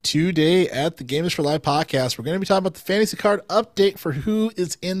Today at the Gamers for Life podcast, we're going to be talking about the fantasy card update for who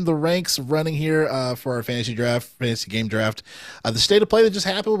is in the ranks running here for our fantasy game draft. The state of play that just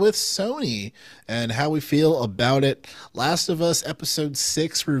happened with Sony and how we feel about it. Last of Us Episode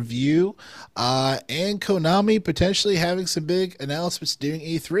 6 review and Konami potentially having some big announcements during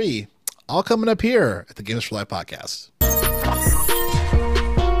E3. All coming up here at the Gamers for Life podcast.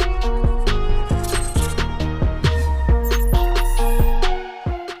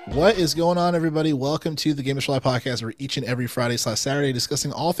 What is going on, everybody? Welcome to the Gamers for Life podcast. We're each and every Friday/Saturday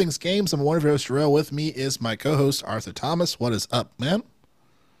discussing all things games. I'm one of your hosts, Jarrell. With me is my co-host, Arthur Thomas. What is up, man?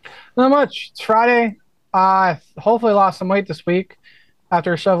 Not much. It's Friday. Hopefully lost some weight this week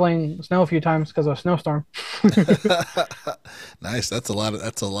after shoveling snow a few times because of a snowstorm. Nice. That's a lot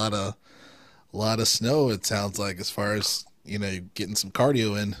of snow, it sounds like, as far as, getting some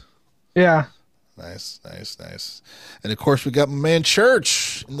cardio in. Yeah. Nice. And of course, we got my man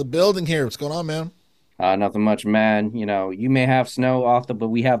Church in the building here. What's going on, man? Nothing much, man. You may have snow, Arthur, but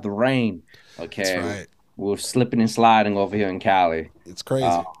we have the rain. Okay. That's right. We're slipping and sliding over here in Cali. It's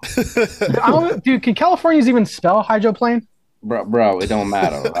crazy. Dude, can Californians even spell hydroplane? Bro, it don't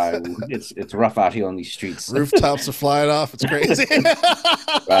matter. It's rough out here on these streets. Rooftops are flying off. It's crazy.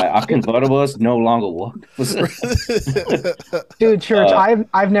 Right, our convertibles no longer work. Dude, Church,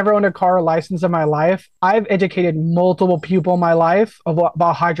 I've never owned a car license in my life. I've educated multiple people in my life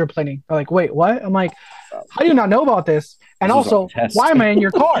about hydroplaning. They're like, wait, what? I'm like, how do you not know about this? And also, why am I in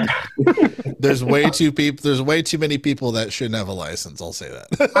your car? There's way too many people that shouldn't have a license. I'll say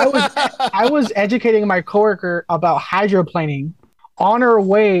that. I was educating my coworker about hydroplaning on our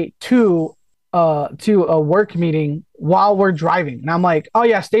way to a work meeting while we're driving, and I'm like, oh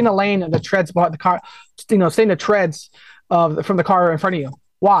yeah, stay in the lane and the treads behind the car. Stay in the treads from the car in front of you.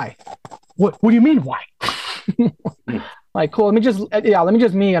 Why? What do you mean why? Like, cool. Let me just I've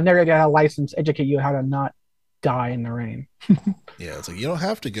never got a license. Educate you how to not die in the rain. Yeah, it's like you don't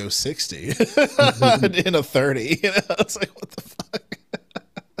have to go 60 in a 30. It's like, what the fuck?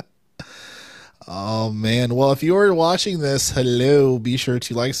 Oh man. Well, if you're watching this, hello, be sure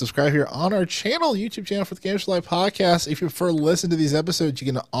to like, subscribe here on our channel, YouTube channel for the Gamers for Life podcast. If you prefer to listen to these episodes,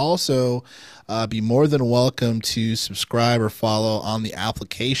 you can also be more than welcome to subscribe or follow on the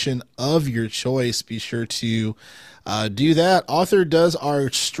application of your choice. Be sure to do that. Author does our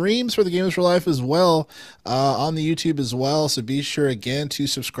streams for the Gamers for Life as well on the YouTube as well. So be sure again to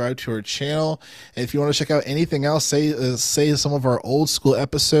subscribe to our channel. And if you want to check out anything else, say some of our old school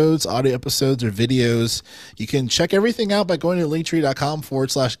episodes, audio episodes, or videos, you can check everything out by going to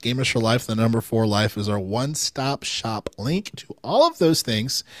linktree.com/Gamers for Life. The number 4 life is our one-stop shop link to all of those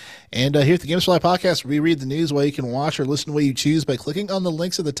things. And here at the Gamers for Life podcast, we read the news while you can watch or listen the way you choose by clicking on the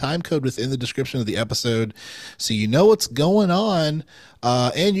links of the time code within the description of the episode, so you know what's going on,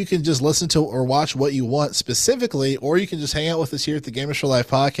 and you can just listen to or watch what you want specifically, or you can just hang out with us here at the Gamers for Life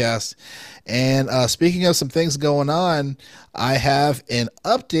podcast. And speaking of some things going on, I have an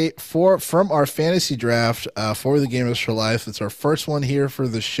update from our fantasy draft for the Gamers for Life. It's our first one here for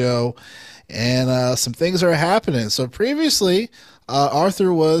the show, and some things are happening. So previously,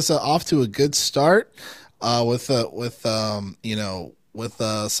 Arthur was off to a good start with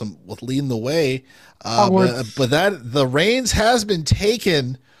leading the way, but that the reins has been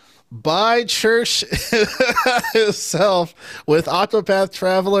taken by Church himself with Octopath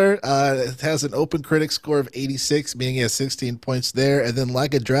Traveler. It has an open critic score of 86, meaning he has 16 points there. And then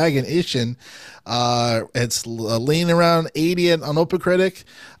Like a Dragon Ishin, it's leaning around 80 on open critic.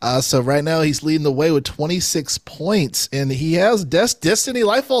 So right now he's leading the way with 26 points, and he has Destiny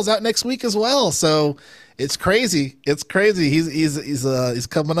Lightfall's out next week as well. So it's crazy. He's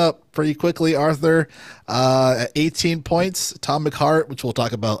coming up pretty quickly. Arthur at 18 points. Atomic Heart, which we'll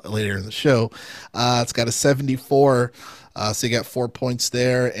talk about later in the show, it's got a 74. So you got 4 points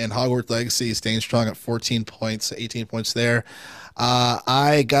there. And Hogwarts Legacy staying strong at 14 points, 18 points there.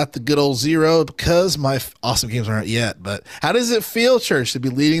 I got the good old 0 because my awesome games aren't out yet. But how does it feel, Church, to be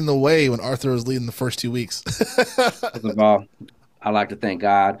leading the way when Arthur was leading the first 2 weeks? First of all, I like to thank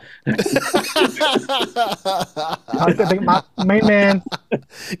God. I like to thank my main man.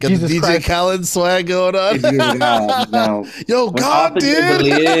 Got Jesus the DJ Christ. Khaled swag going on. No. Yo, God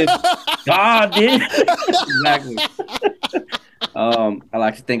did. God did. Exactly. I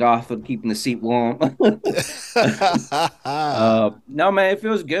like to thank Arthur for keeping the seat warm. No, man, it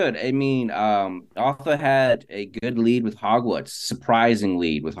feels good. I mean, Arthur had a good lead with Hogwarts. Surprising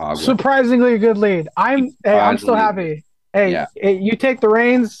lead with Hogwarts. Surprisingly good lead. I'm still happy. Hey, you take the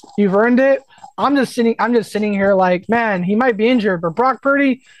reins. You've earned it. I'm just sitting here like, man, he might be injured, but Brock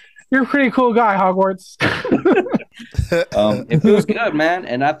Purdy, you're a pretty cool guy, Hogwarts. It feels good, man.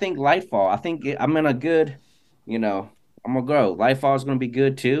 And I think Lightfall, I'm in a good, you know, I'm gonna go. Lightfall is gonna be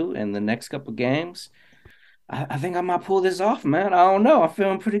good too. In the next couple games, I think I might pull this off, man. I don't know. I'm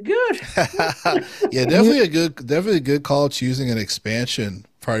feeling pretty good. Yeah, definitely a good call choosing an expansion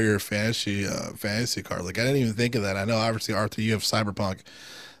part of your fantasy card. Like I didn't even think of that. I know obviously Arthur, you have Cyberpunk,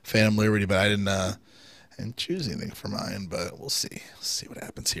 Phantom Liberty, but I didn't choose anything for mine. But we'll see. See what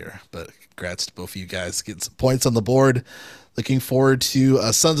happens here. But congrats to both of you guys getting some points on the board. Looking forward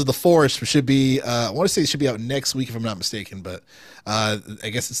to Sons of the Forest, which should be I want to say it should be out next week if I'm not mistaken, but I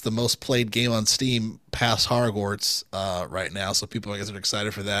guess it's the most played game on Steam past Hogwarts right now, so people I guess are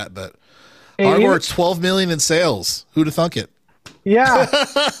excited for that. But Hey, Hogwarts 12 million in sales. Who'd have thunk it? yeah.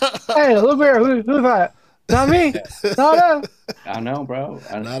 Hey, look here. Who thought? Not me. Not us. I know, bro.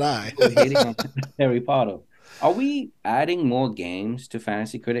 Not I. We're hating on Harry Potter. Are we adding more games to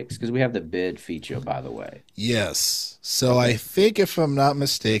Fantasy Critics? Because we have the bid feature, by the way. Yes. So I think if I'm not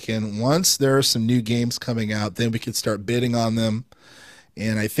mistaken, once there are some new games coming out, then we can start bidding on them.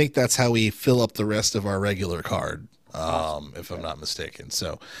 And I think that's how we fill up the rest of our regular card, if I'm not mistaken.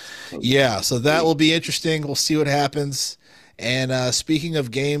 So, yeah, so that will be interesting. We'll see what happens. And speaking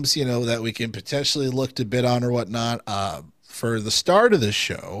of games, that we can potentially look to bid on or whatnot, for the start of this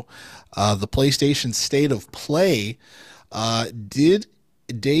show, the PlayStation State of Play did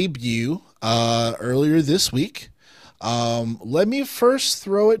debut earlier this week. Let me first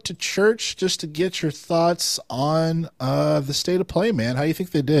throw it to Church just to get your thoughts on the State of Play, man. How do you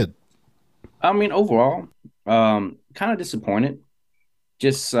think they did? I mean, overall, kind of disappointed.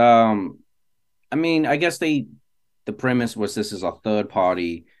 Just, I mean, I guess the premise was this is a third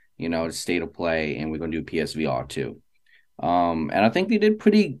party, State of Play, and we're going to do PSVR too. And I think they did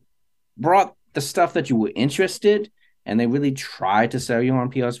brought the stuff that you were interested, and they really tried to sell you on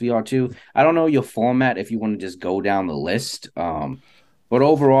PSVR 2. I don't know your format if you want to just go down the list. But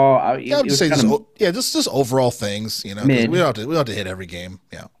overall, it was kind of just overall things, because we don't have to hit every game.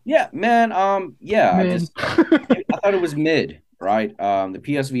 Yeah. Yeah, man. Yeah, I thought it was mid, right? The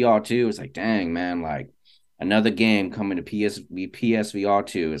PSVR 2 is like, dang, man, like another game coming to PSVR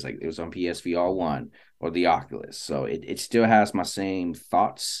 2 is like it was on PSVR 1 or the Oculus. So it still has my same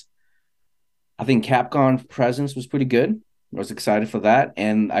thoughts. I think Capcom's presence was pretty good. I was excited for that.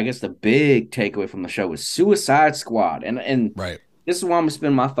 And I guess the big takeaway from the show was Suicide Squad. And right. This is why I'm gonna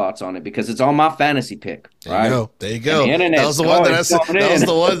spend my thoughts on it because it's on my fantasy pick. Right? There you go. That was the one that I said. That was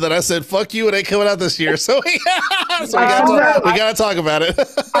the one that I said. Fuck you! It ain't coming out this year. So, we gotta talk about it.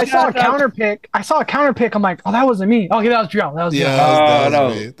 I saw a counter pick. I'm like, oh, that wasn't me. Okay, that was Joe. That was me.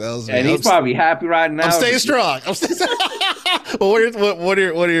 That was me. And he's probably happy right now. I'm staying strong. Well, what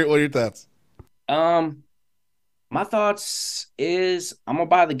are your thoughts? My thoughts is I'm gonna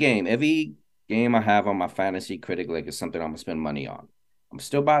buy the game. Every game I have on my fantasy critic list is something I'm gonna spend money on. I'm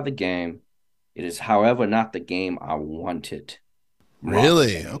still buy the game. It is, however, not the game I wanted.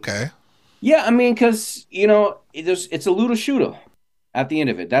 Really? Okay. Yeah, I mean, because it's a looter shooter. At the end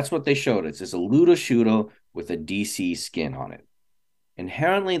of it, that's what they showed. It's a looter shooter with a DC skin on it.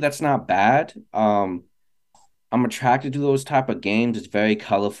 Inherently, that's not bad. I'm attracted to those type of games. It's very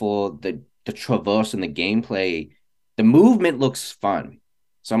colorful. The traverse and the gameplay, the movement looks fun.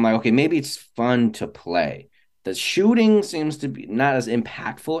 So I'm like, okay, maybe it's fun to play. The shooting seems to be not as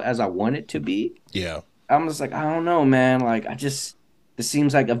impactful as I want it to be. Yeah. I'm just like, I don't know, man. Like, this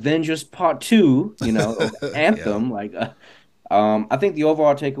seems like Avengers Part 2, Anthem. Yeah. I think the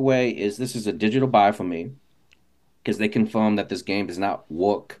overall takeaway is this is a digital buy for me because they confirmed that this game does not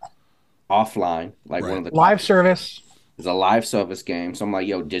work offline. Like one of the live service. It's a live service game. So I'm like,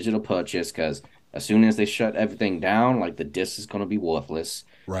 yo, digital purchase because as soon as they shut everything down, like the disc is going to be worthless.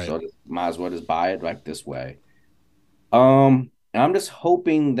 Right. So might as well just buy it like this way. And I'm just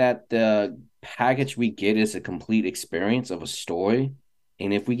hoping that the package we get is a complete experience of a story.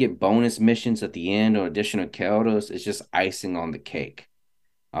 And if we get bonus missions at the end or additional characters, it's just icing on the cake.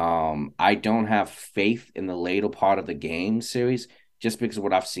 I don't have faith in the later part of the game series just because of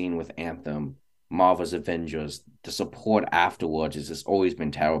what I've seen with Anthem, Marvel's Avengers. The support afterwards has just always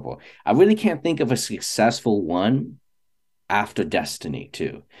been terrible. I really can't think of a successful one after Destiny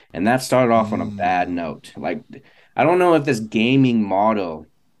 2. And that started off on a bad note. Like, I don't know if this gaming model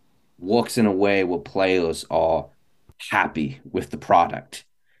works in a way where players are happy with the product.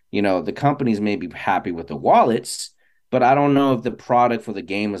 The companies may be happy with the wallets, but I don't know if the product for the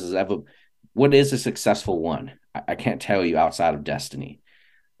gamers is ever, what is a successful one? I can't tell you outside of Destiny.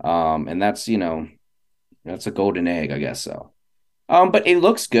 And that's, that's a golden egg, I guess so. But it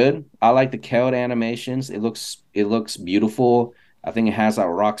looks good. I like the character animations. It looks beautiful. I think it has a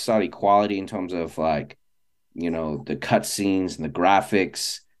Rocksteady quality in terms of like the cutscenes and the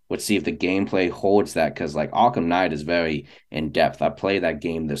graphics. Let's see if the gameplay holds that, because like Arkham Knight is very in depth. I played that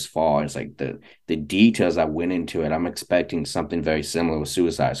game this fall. It's like the details that went into it. I'm expecting something very similar with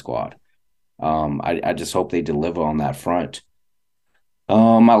Suicide Squad. I just hope they deliver on that front.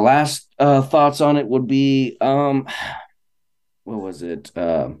 My last thoughts on it would be what was it?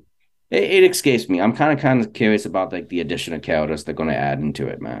 It escapes me. I'm kind of curious about like the additional characters they're going to add into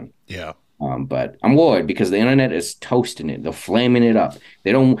it, man. Yeah. But I'm worried because the internet is toasting it. They're flaming it up.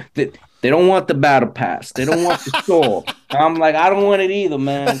 They don't want the battle pass. They don't want the store. I'm like, I don't want it either,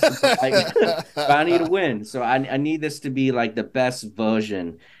 man. Like, I need to win. So I need this to be like the best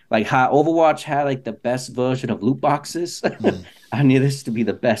version. Like how Overwatch had like the best version of loot boxes. I need this to be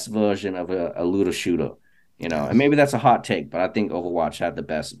the best version of a looter shooter. And maybe that's a hot take, but I think Overwatch had the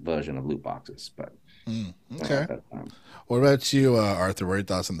best version of loot boxes. But okay. What about you, Arthur? What are your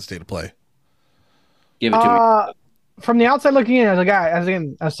thoughts on the state of play? Give it to me. From the outside looking in, as a guy,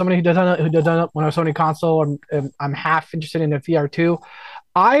 as somebody who doesn't on a Sony console, I'm half interested in the VR2.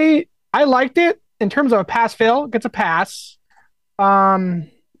 I liked it in terms of a pass fail. It gets a pass. If I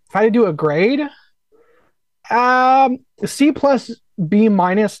had to do a grade, C plus B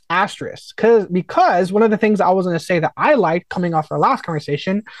minus asterisk, because one of the things I was going to say that I liked coming off our last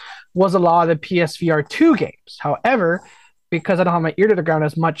conversation was a lot of the PSVR 2 games. However, because I don't have my ear to the ground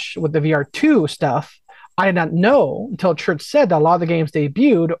as much with the VR2 stuff, I did not know until Church said that a lot of the games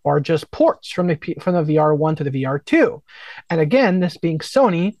debuted are just ports from the VR1 to the VR2. And again, this being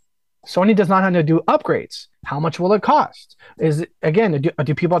Sony does not have to do upgrades. How much will it cost? Is it, again,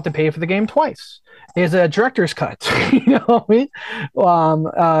 do people have to pay for the game twice? Is it a director's cut? You know what I mean?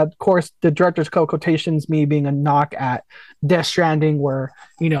 Of course, the director's cut quotations me being a knock at Death Stranding, where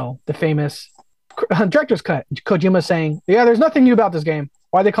the famous director's cut. Kojima saying, "Yeah, there's nothing new about this game.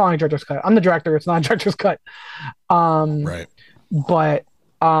 Why are they calling it director's cut? I'm the director. It's not a director's cut." Right. But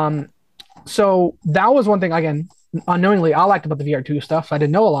so that was one thing. Again, unknowingly, I liked about the VR2 stuff. So I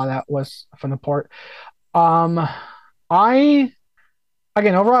didn't know a lot of that was from the port. Overall, I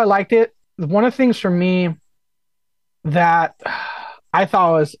liked it. One of the things for me that I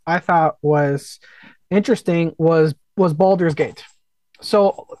thought was interesting was Baldur's Gate.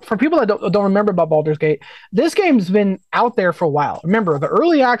 So for people that don't remember about Baldur's Gate, this game's been out there for a while. Remember, the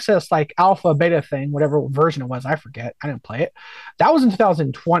early access, like alpha, beta thing, whatever version it was, I forget. I didn't play it. That was in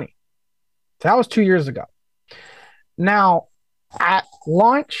 2020. So that was 2 years ago. Now, at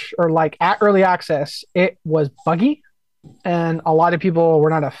launch or like at early access, it was buggy, and a lot of people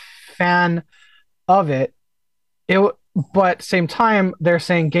were not a fan of it. But at the same time, they're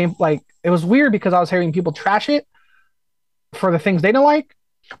saying it was weird because I was hearing people trash it for the things they don't like,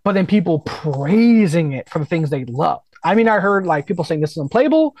 but then people praising it for the things they loved. I mean, I heard like people saying this is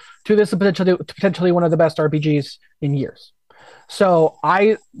unplayable to this is potentially one of the best RPGs in years. So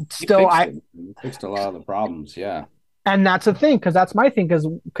I fixed a lot of the problems, yeah. And that's the thing, because that's my thing,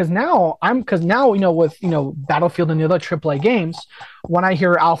 because now with Battlefield and the other AAA games, when I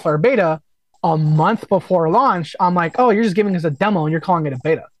hear alpha or beta a month before launch, I'm like, oh, you're just giving us a demo and you're calling it a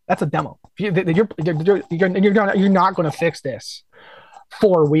beta. That's a demo. You're not going to fix this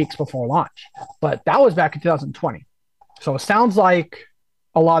 4 weeks before launch. But that was back in 2020. So it sounds like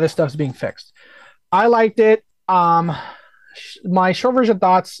a lot of this stuff's being fixed. I liked it. My short version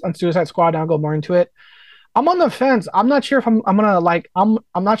thoughts on Suicide Squad, I'll go more into it. I'm on the fence. I'm not sure if I'm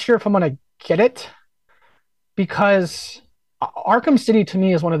not sure if I'm gonna get it, because Arkham City to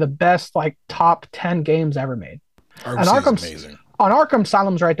me is one of the best like top 10 games ever made. Arkham's amazing. On Arkham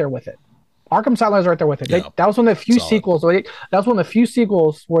Asylum's right there with it. Arkham Asylum is right there with it. Yeah. That was one of the few sequels. That was one of the few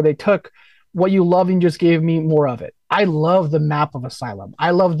sequels where they took what you love and just gave me more of it. I love the map of Asylum.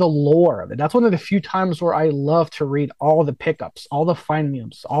 I love the lore of it. That's one of the few times where I love to read all the pickups, all the find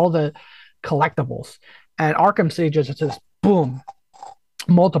memes, all the collectibles. And Arkham City just boom,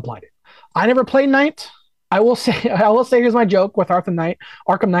 multiplied it. I never played Knight. I will say, here's my joke with Arkham Knight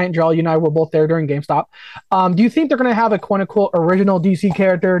and Joel. You and I were both there during GameStop. Do you think they're going to have a quote unquote original DC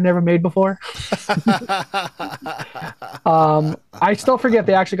character never made before? I still forget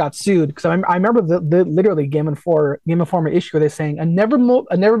they actually got sued, because I remember the literally Game Informer issue where they're saying an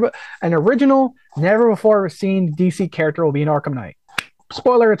original, never before seen DC character will be in Arkham Knight.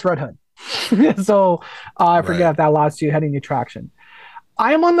 Spoiler: it's Red Hood. So I forget if that lawsuit had any traction.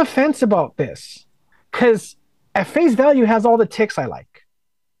 I am on the fence about this, because at face value it has all the ticks I like: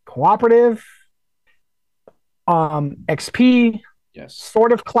 cooperative, XP, yes,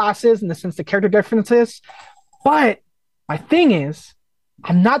 sort of classes in the sense the character differences. But my thing is,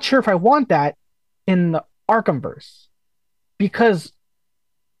 I'm not sure if I want that in the Arkhamverse, because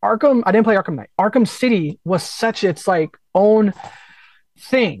Arkham. I didn't play Arkham Knight. Arkham City was such its like own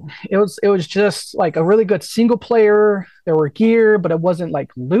thing. It was just like a really good single player. There were gear, but it wasn't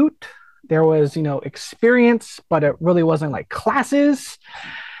like loot. There was experience, but it really wasn't like classes.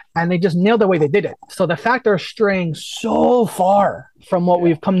 And they just nailed the way they did it. So the fact they're straying so far from what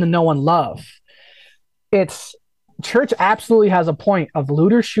we've come to know and love, it's Church absolutely has a point of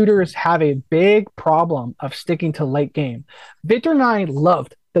looter shooters have a big problem of sticking to late game. Victor and I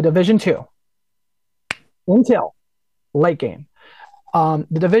loved the Division 2 until late game. The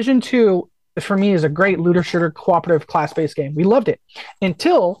Division 2 for me is a great looter shooter cooperative class-based game. We loved it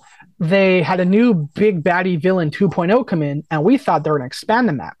until they had a new big baddie villain 2.0 come in, and we thought they were going to expand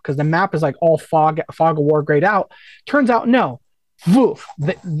the map because the map is like all fog of war grayed out. Turns out no. Woof.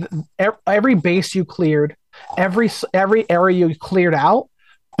 Every base you cleared, every area you cleared out,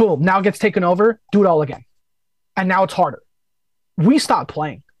 boom, now it gets taken over, do it all again. And now it's harder. We stopped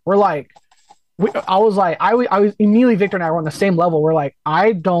playing. We're like, I was immediately, Victor and I were on the same level. We're like,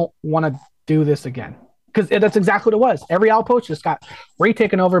 I don't want to do this again. Because that's exactly what it was. Every outpost just got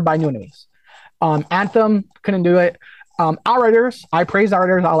retaken over by new enemies. Anthem couldn't do it. Outriders, I praised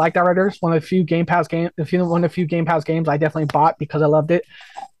Outriders. I liked Outriders. One of the few Game Pass games. One of the few Game Pass games I definitely bought because I loved it.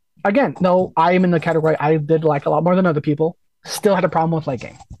 Again, no, I am in the category I did like a lot more than other people. Still had a problem with late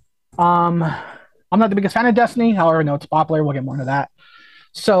game. I'm not the biggest fan of Destiny. However, no, it's popular. We'll get more into that.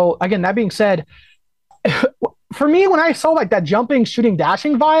 So again, that being said, for me, when I saw like that jumping, shooting,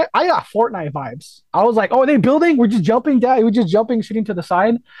 dashing vibe, I got Fortnite vibes. I was like, "Oh, are they building? We're just jumping down. We're just jumping, shooting to the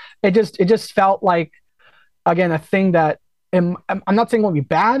side." It just felt like, again, a thing that I'm not saying won't be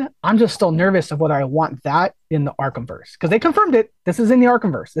bad. I'm just still nervous of whether I want that in the Arkhamverse because they confirmed it. This is in the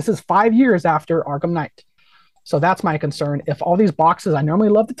Arkhamverse. This is 5 years after Arkham Knight, so that's my concern. If all these boxes I normally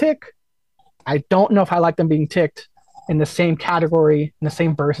love to tick, I don't know if I like them being ticked in the same category in the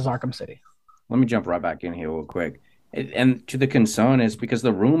same verse as Arkham City. Let me jump right back in here real quick. And to the concern is because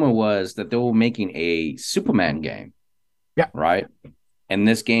the rumor was that they were making a Superman game. Yeah. Right? And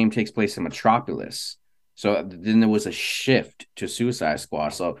this game takes place in Metropolis. So then there was a shift to Suicide Squad.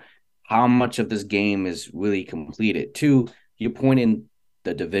 So how much of this game is really completed? To your point in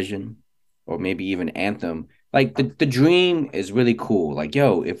the Division or maybe even Anthem, like the dream is really cool. Like,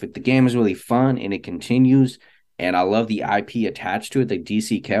 yo, if the game is really fun and it continues, and I love the IP attached to it, the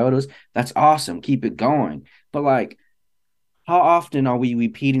DC characters, that's awesome. Keep it going. But like, how often are we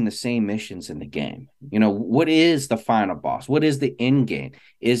repeating the same missions in the game? What is the final boss? What is the end game?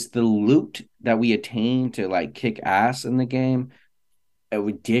 Is the loot that we attain to like kick ass in the game a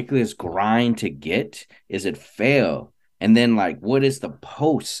ridiculous grind to get? Is it fair? And then like, what is the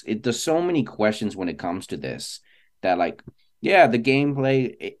post? There's so many questions when it comes to this that like, yeah, the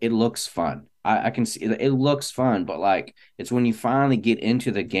gameplay, it looks fun. I can see it looks fun, but like it's when you finally get into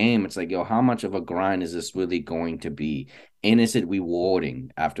the game, it's like, yo, how much of a grind is this really going to be? And is it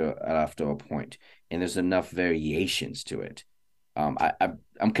rewarding after a point? And there's enough variations to it.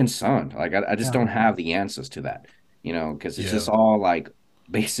 I'm concerned. Like I just don't have the answers to that, because it's just all like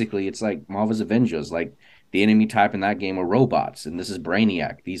basically it's like Marvel's Avengers. Like the enemy type in that game are robots, and this is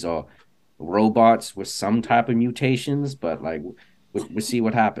Brainiac. These are robots with some type of mutations, but like we'll see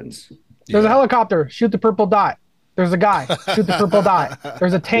what happens. There's a helicopter, shoot the purple dot. There's a guy, shoot the purple dot.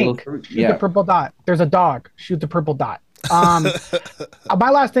 There's a tank, shoot the purple dot. There's a dog, shoot the purple dot. My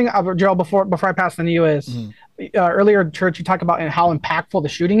last thing, Gerald, before I pass on to you is earlier, Church, you talked about how impactful the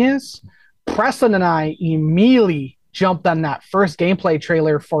shooting is. Preston and I immediately jumped on that first gameplay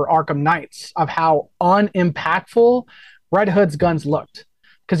trailer for Arkham Knights of how unimpactful Red Hood's guns looked.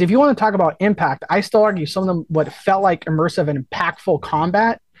 Because if you want to talk about impact, I still argue some of them what felt like immersive and impactful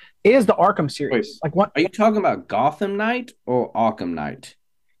combat is the Arkham series. Wait, like, what are you talking about? Gotham Knight or Arkham Knight?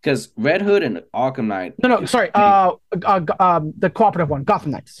 Because Red Hood and Arkham Knight. No, sorry. The cooperative one,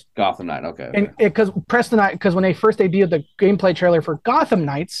 Gotham Knights. Gotham Knight, okay. And because Preston and I, because when they first debuted the gameplay trailer for Gotham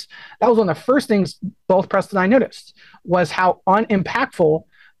Knights, that was one of the first things both Preston and I noticed was how unimpactful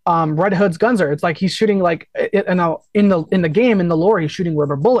Red Hood's guns are. It's like he's shooting like in the game, in the lore, he's shooting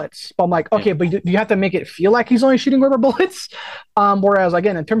rubber bullets. But I'm like, okay, but do you have to make it feel like he's only shooting rubber bullets? Whereas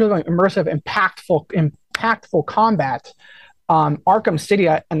again, in terms of like immersive, impactful combat, Arkham City,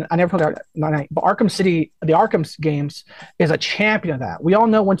 and I never played it, but Arkham City, the Arkham games is a champion of that. We all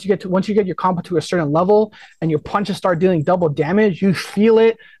know once you get your combo to a certain level and your punches start dealing double damage, you feel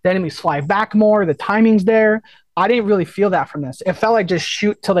it. The enemies fly back more. The timing's there. I didn't really feel that from this. It felt like just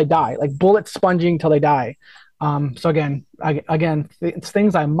shoot till they die, like bullet sponging till they die. So again, it's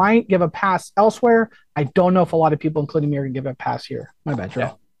things I might give a pass elsewhere. I don't know if a lot of people, including me, are gonna give it a pass here. My bad,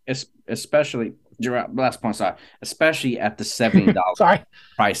 Joe. Yeah, especially last point, sorry, especially at the $70 Sorry.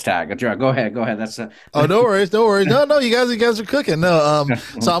 price tag. Gerard, go ahead. That's Oh, no worries, no worries. No, you guys are cooking. No,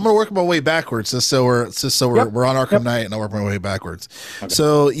 so I'm gonna work my way backwards, just so Yep. we're on Arkham Yep. Knight, and I'll work my way backwards. Okay.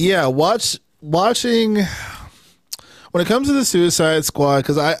 So yeah, watching when it comes to the Suicide Squad,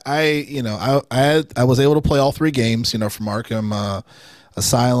 because I was able to play all three games, from Arkham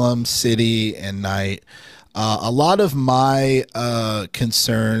Asylum, City, and Night. A lot of my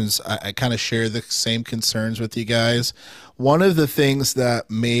concerns, I kind of share the same concerns with you guys. One of the things that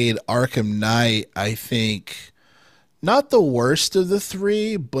made Arkham Knight, I think, not the worst of the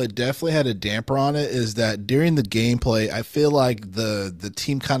three, but definitely had a damper on it, is that during the gameplay, I feel like the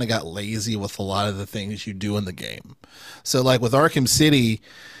team kind of got lazy with a lot of the things you do in the game. So, like with Arkham City,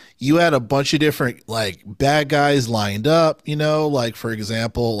 you had a bunch of different like bad guys lined up, like for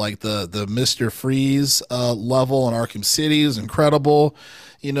example, like the Mr. Freeze level in Arkham City is incredible.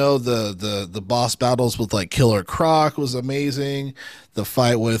 The boss battles with like Killer Croc was amazing. The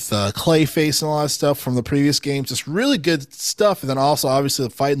fight with Clayface and all that stuff from the previous games, just really good stuff. And then also obviously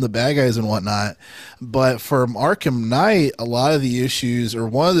the fighting the bad guys and whatnot. But from Arkham Knight, a lot of the issues, or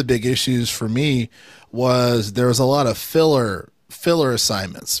one of the big issues for me, was there was a lot of filler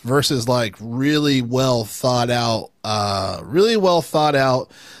assignments versus like really well thought out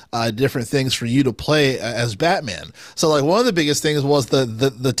different things for you to play as Batman. So like one of the biggest things was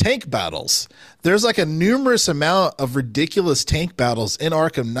the tank battles. There's like a numerous amount of ridiculous tank battles in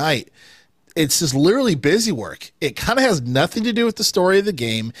Arkham Knight. It's just literally busy work. It kind of has nothing to do with the story of the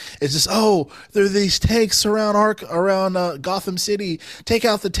game. It's just, there are these tanks around Gotham City. Take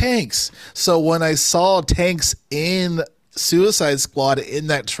out the tanks. So when I saw tanks in Suicide Squad in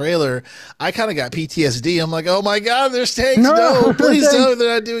that trailer, I kind of got PTSD. I'm like, oh my God, there's tanks. No, please no,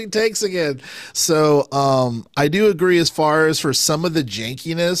 they're not doing tanks again. So I do agree as far as for some of the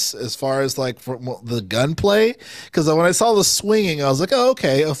jankiness, as far as like for the gunplay, because when I saw the swinging, I was like, oh,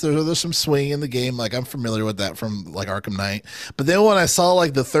 okay, if there's some swinging in the game, like I'm familiar with that from like Arkham Knight. But then when I saw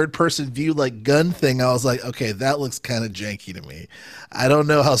like the third person view like gun thing, I was like, okay, that looks kind of janky to me. I don't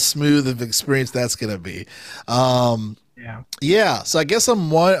know how smooth of experience that's gonna be. Yeah. So I guess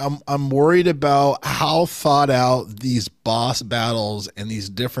I'm worried about how thought out these boss battles and these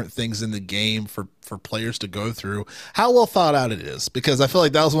different things in the game for players to go through, how well thought out it is, because I feel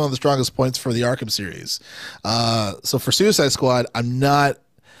like that was one of the strongest points for the Arkham series. So for Suicide Squad,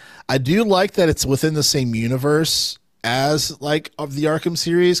 I do like that it's within the same universe as like of the Arkham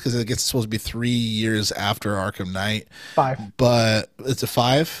series, because I guess it's supposed to be 3 years after Arkham Knight. 5. But it's a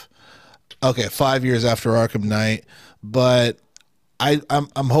 5? Okay, 5 years after Arkham Knight. But I'm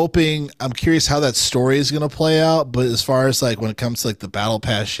hoping, I'm curious how that story is gonna play out. But as far as like when it comes to like the battle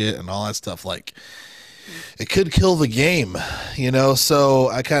pass shit and all that stuff, like it could kill the game, So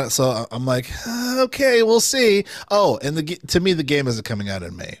I'm like, okay, we'll see. Oh, and to me the game isn't coming out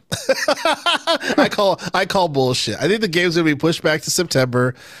in May. I call bullshit. I think the game's gonna be pushed back to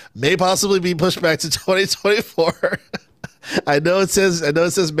September, may possibly be pushed back to 2024. I know it says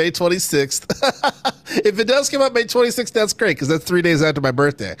May 26th. If it does come out May 26th, that's great, because that's 3 days after my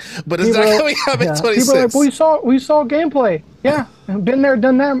birthday. But it's not coming out May 26th. People are like, we saw gameplay. Yeah, been there,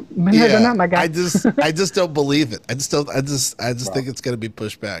 done that. Done that, my guy. I just don't believe it. I just think it's going to be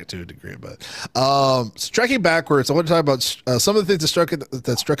pushed back to a degree. But so tracking backwards, I want to talk about some of the things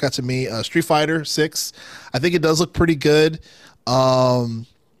that struck out to me. Street Fighter 6, I think it does look pretty good.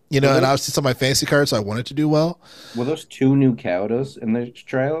 And obviously some of my fantasy cards, so I want it to do well. Were those 2 new characters in the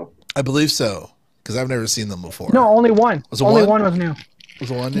trailer? I believe so, because I've never seen them before. No, only one. Only one was new. Was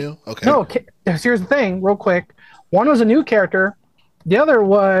the one new? Okay. No, here's the thing, real quick. One was a new character. The other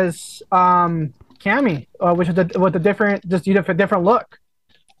was Cammy, which is with a different look.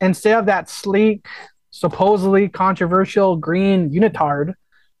 Instead of that sleek, supposedly controversial green unitard,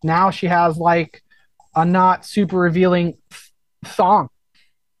 now she has like a not super revealing thong.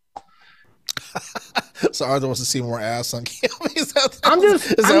 So Arthur wants to see more ass on Cammy. Is that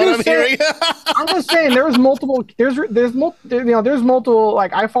what I'm hearing? I'm just saying there's multiple. There's multiple.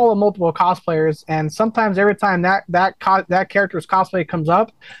 Like I follow multiple cosplayers, and sometimes every time that character's cosplay comes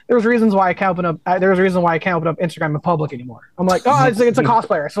up, there's reasons why I can't open up. There's a reason why I can't open up Instagram in public anymore. I'm like, oh, it's a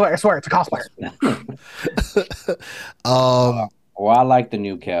cosplayer. I swear, it's a cosplayer. Well, I like the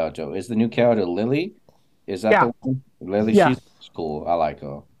new character. Is the new character Lily? Is that the one? Lily? Yeah. She's cool. I like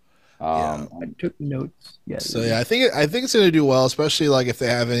her. Yeah. I took notes. Yeah. So yeah, I think it's gonna do well, especially like if they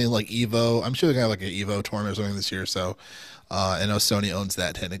have any like Evo. I'm sure they're gonna have like an Evo tournament or something this year. So I know Sony owns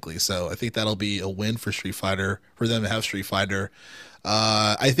that technically, so I think that'll be a win for Street Fighter for them to have Street Fighter.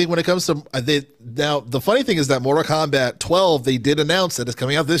 I think when it comes to they now the funny thing is that Mortal Kombat 12 they did announce that it's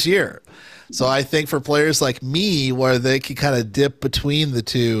coming out this year. So I think for players like me, where they can kind of dip between the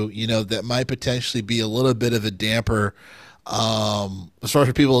two, you know, that might potentially be a little bit of a damper as far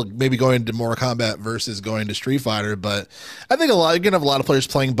as people maybe going to Mortal Kombat versus going to Street Fighter. But I think you're gonna have a lot of players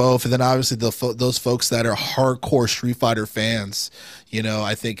playing both, and then obviously those folks that are hardcore Street Fighter fans, you know,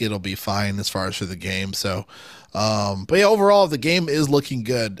 I think it'll be fine as far as for the game. So but yeah, overall the game is looking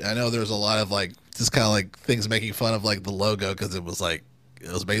good. I know there's a lot of like just kind of like things making fun of like the logo because it was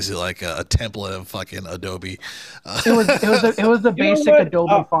basically like a template of fucking Adobe. It was the You know basic what?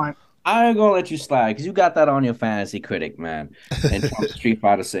 Adobe font. I ain't gonna let you slide because you got that on your fantasy critic, man. In terms of Street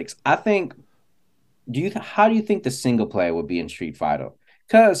Fighter 6, I think. How do you think the single player would be in Street Fighter?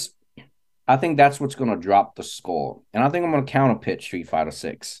 Because I think that's what's gonna drop the score, and I think I'm gonna counter pitch Street Fighter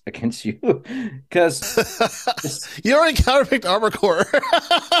 6 against you because You already counterpicked Armor Core.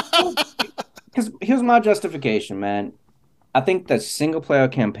 here's my justification, man. I think the single player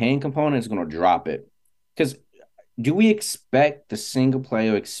campaign component is gonna drop it because do we expect the single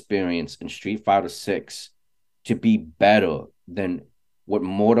player experience in Street Fighter 6 to be better than what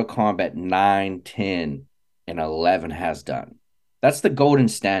Mortal Kombat 9, 10, and 11 has done? That's the golden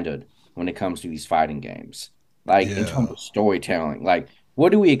standard when it comes to these fighting games. Like in terms Yeah. of storytelling, like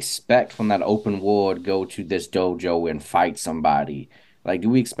what do we expect from that open world go to this dojo and fight somebody? Like,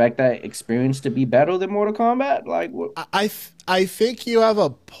 do we expect that experience to be better than Mortal Kombat? Like, what? I think you have a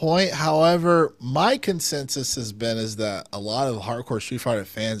point. However, my consensus has been is that a lot of hardcore Street Fighter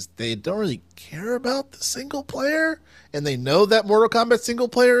fans they don't really care about the single player, and they know that Mortal Kombat single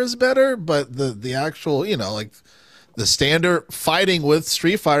player is better, but the actual you know like the standard fighting with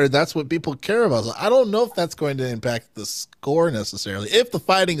Street Fighter that's what people care about. So I don't know if that's going to impact the score necessarily. If the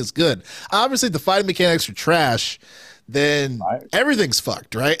fighting is good, obviously the fighting mechanics are trash, then Right? everything's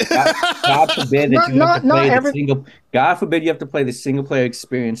fucked, right? God forbid that Not you have to not play not the every single. God forbid you have to play the single player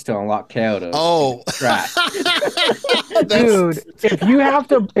experience to unlock characters. Oh, Trash. that's dude. If you have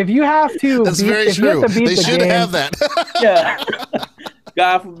to that's beat very if you have true. to beat They the should game, have that. Yeah.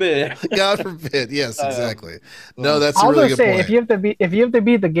 God forbid. God forbid. Yes, exactly. No, Um, that's I a was really gonna good say point. if you have to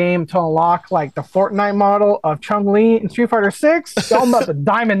beat the game to unlock like the Fortnite model of Chung Li in Street Fighter 6, y'all about to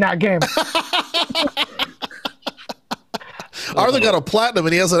diamond that game. Arthur got a platinum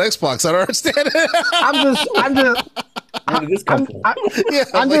and he has an Xbox. I don't understand it. I'm just Where did this come I'm from? Yeah,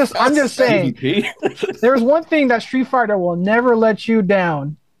 like, I'm just saying PvP? there's one thing that Street Fighter will never let you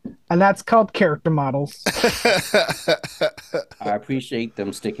down, and that's called character models. I appreciate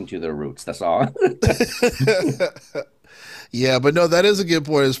them sticking to their roots. That's all. Yeah, but no, that is a good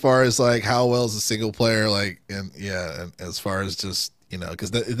point as far as like how well is a single player like, and yeah, and as far as just you know,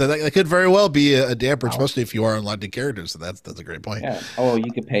 because that could very well be a damper, Wow. especially if you are unlocking characters. So that's a great point. Yeah. Oh,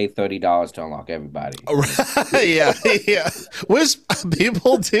 you could pay $30 to unlock everybody. Yeah, yeah. Which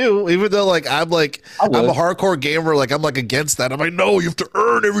people do, even though like I I'm a would. hardcore gamer, like I'm like against that. I'm like, no, you have to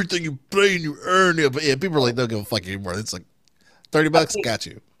earn everything you play and you earn it. But yeah, people are like, don't give a fuck anymore. It's like I $30, think got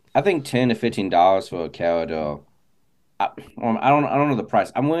you. I think $10 to $15 for a character. I don't know the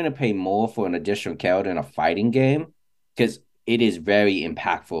price. I'm willing to pay more for an additional character in a fighting game because it is very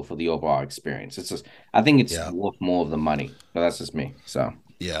impactful for the overall experience. It's just I think it's Yeah, worth more of the money. But that's just me. So,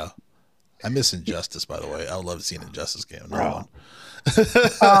 yeah. I miss Injustice, by the way. I would love to see an Injustice game. Another bro, one.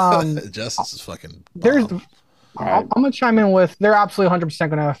 Um, Injustice is fucking there's bomb. right? I'm gonna chime in with they're absolutely 100%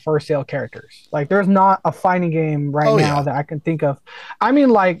 gonna have first sale characters. Like there's not a fighting game right Oh now yeah, that I can think of. I mean,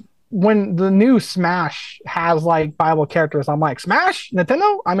 like when the new Smash has like viable characters, I'm like Smash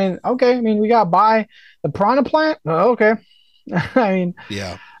Nintendo. I mean, okay. I mean, we got to buy the Piranha Plant. Okay. I mean,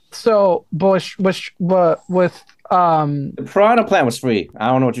 yeah. so but with The Piranha Plant was free. I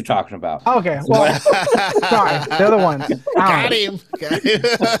don't know what you're talking about. okay. Well, sorry, the other ones. Got him. Got him.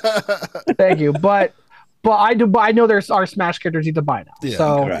 Thank you, but I know there's our Smash characters you to buy now. Yeah,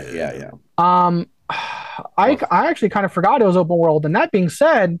 So Right? Yeah, yeah. um, I actually kind of forgot it was open world. And that being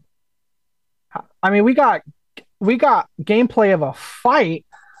said, I mean we got gameplay of a fight.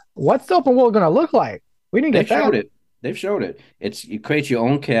 What's the open world gonna look like? We didn't They've get that. showed it. They've showed it. It's you create your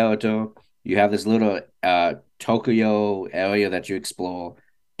own character. You have this little Tokyo area that you explore,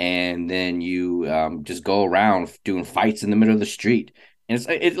 and then you just go around doing fights in the middle of the street. And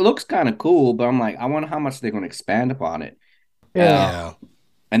it looks kind of cool, but I'm like, I wonder how much they're going to expand upon it. Yeah. Yeah.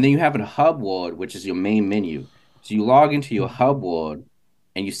 And then you have a hub world, which is your main menu. So you log into your hub world,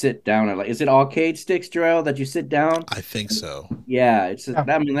 and you sit down and like, is it arcade sticks, Jarrell, that you sit down? I think so. Yeah, Yeah,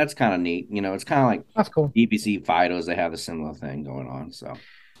 I mean, that's kind of neat. It's kind of like that's cool. BBC Fidos. They have a similar thing going on. So,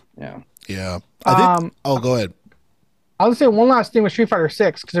 yeah. Yeah, I think. Um, Oh, go ahead. I'll just say one last thing with Street Fighter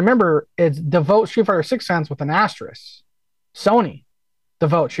Six because remember it's devote Street Fighter Six fans with an asterisk. Sony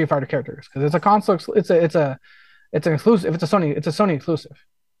devote Street Fighter characters because it's a console. It's an exclusive. If it's a Sony exclusive.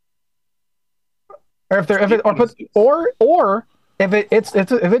 Or if it or put or if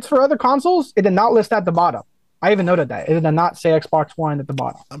it's for other consoles, it did not list at the bottom. I even noted that it did not say Xbox One at the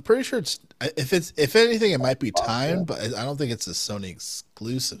bottom. I'm pretty sure if anything, it might be Oh, yeah. timed, but I don't think it's a Sony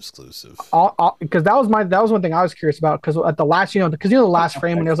exclusive. Because that was one thing I was curious about because at the last because the last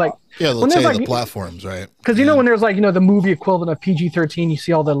frame when there's like Yeah, they'll when tell there's you like the platforms, right? because when there's like the movie equivalent of PG-13, you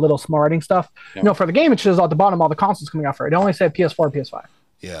see all the little small writing stuff. Yeah. For the game, it shows at the bottom all the consoles coming out for it. It only said PS4, PS5.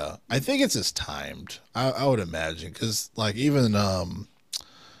 Yeah, I think it's just timed. I would imagine because like even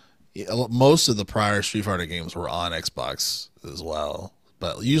most of the prior Street Fighter games were on Xbox as well,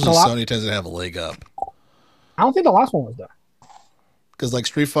 but usually Sony tends to have a leg up I don't think the last one was there. because like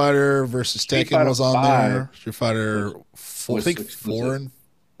Street Fighter versus Street Tekken Fighter was on 5 there. Street Fighter, I was think exclusive.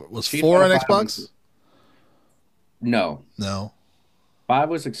 was Street 4 on Fighter 5 Xbox. No, No, 5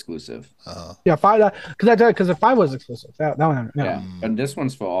 was exclusive. Yeah, five. Because the five was exclusive. That one. No. Yeah, but this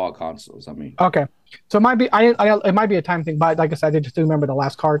one's for all consoles. I mean, Okay, so it might be. It might be a time thing, but like I said, I just remember the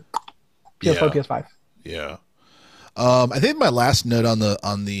last card. PS4, Yeah. PS5. yeah. I think my last note on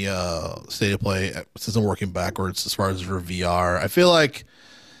the state of play, since I'm working backwards as far as for VR, I feel like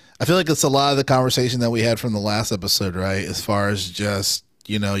it's a lot of the conversation that we had from the last episode, right? As far as just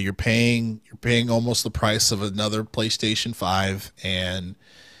you're paying almost the price of another PlayStation 5, and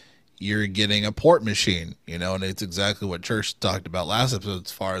you're getting a port machine, and it's exactly what Church talked about last episode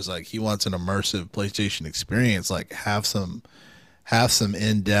as far as like he wants an immersive PlayStation experience, like have some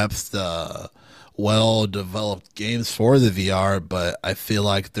in-depth well-developed games for the VR, but I feel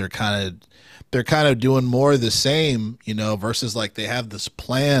like they're kind of doing more of the same, versus like they have this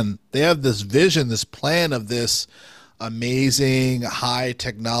plan, they have this vision, this plan of this amazing high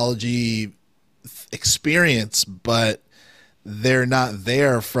technology experience, but they're not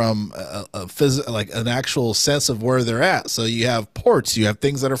there from like an actual sense of where they're at. So you have ports, you have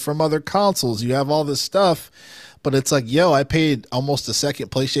things that are from other consoles, you have all this stuff, but it's like, yo, I paid almost a second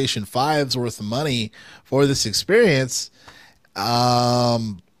PlayStation 5's worth of money for this experience.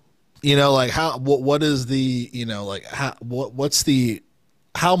 Like what is the, like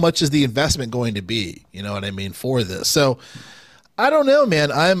how much is the investment going to be? You know what I mean, for this. So I don't know,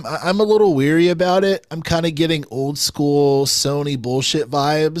 man. I'm a little weary about it. I'm kind of getting old school Sony bullshit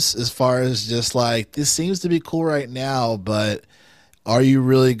vibes as far as just like this seems to be cool right now, but are you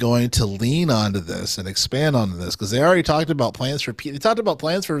really going to lean onto this and expand onto this? Because they already talked about plans for they talked about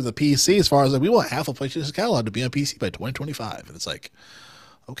plans for the PC as far as like we want half of PlayStation's catalog to be on PC by 2025, and it's like,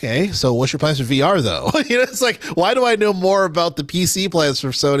 okay, so what's your plans for VR though? It's like, why do I know more about the PC plans for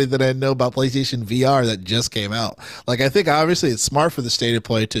Sony than I know about PlayStation VR that just came out? Like, I think obviously it's smart for the state of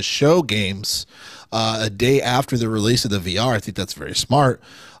play to show games a day after the release of the VR. I think that's very smart.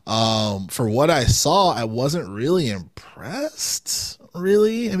 For what I saw, I wasn't really impressed.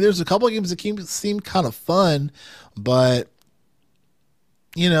 Really, I mean, there's a couple of games that seemed kind of fun, but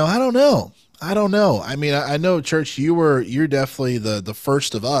I don't know. I don't know. I mean, I know, Church, you're definitely the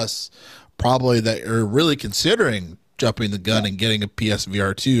first of us probably that are really considering jumping the gun and getting a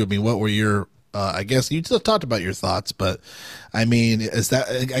PSVR 2. I mean, what were your I guess you just talked about your thoughts, but I mean, is that,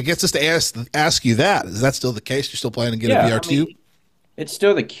 I guess just to ask you that, is that still the case? You're still planning to get a VR 2? It's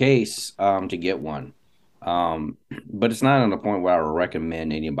still the case to get one. But it's not on the point where I would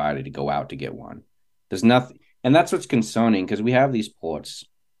recommend anybody to go out to get one. There's nothing, and that's what's concerning because we have these ports,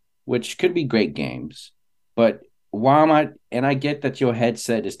 which could be great games, but why am I? And I get that your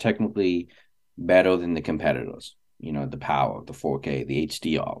headset is technically better than the competitors. The power, the 4K, the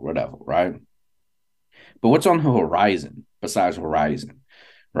HDR, whatever, right? But what's on the horizon besides Horizon,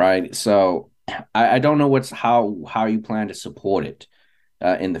 right? So I don't know how you plan to support it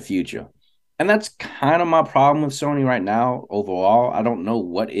in the future. And that's kind of my problem with Sony right now overall. I don't know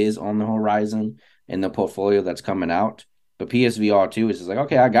what is on the horizon in the portfolio that's coming out. But PSVR 2 is just like,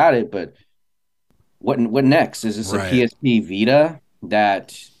 okay, I got it, but what next? Is this a PSP Vita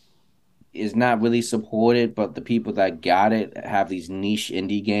that is not really supported, but the people that got it have these niche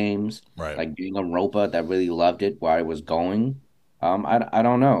indie games, Right. like Europa that really loved it while it was going. I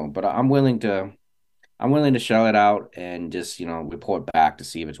don't know, but I'm willing to shell it out and just report back to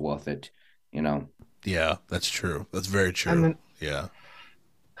see if it's worth it. Yeah, that's true. That's very true. And then yeah.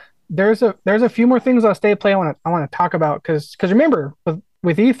 there's a few more things on State of Play I want to talk about because remember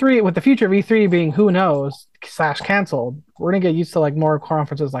with E3, with the future of E3 being who knows / canceled, we're gonna get used to like more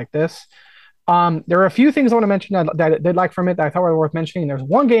conferences like this. There are a few things I want to mention that I did like from it that I thought were worth mentioning. There's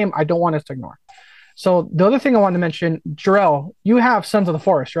one game I don't want us to ignore. So the other thing I wanted to mention, Jarrell, you have Sons of the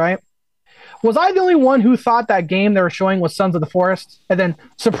Forest, right? Was I the only one who thought that game they were showing was Sons of the Forest, and then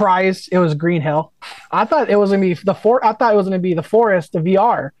surprise, it was Green Hill? I thought it was gonna be I thought it was gonna be the Forest, the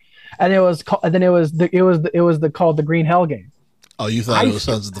VR, and then it was the called the Green Hill game. Oh, you thought it was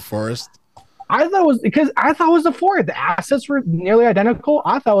Sons of the Forest? I thought it was because I thought it was the Forest. The assets were nearly identical.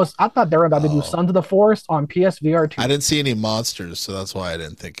 I thought they were about to do Sons of the Forest on PSVR 2. I didn't see any monsters, so that's why I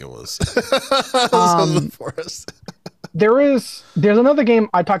didn't think it was Sons of the Forest. There's another game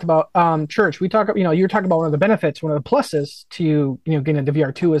I talked about, Church. We talk, you were talking about one of the benefits, one of the pluses to getting into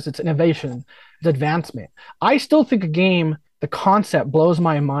VR2 is its innovation, its advancement. I still think a game, the concept blows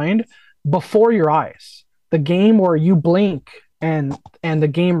my mind. Before your eyes, the game where you blink and the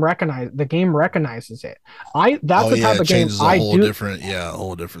game recognizes it. That's the type of game I do. A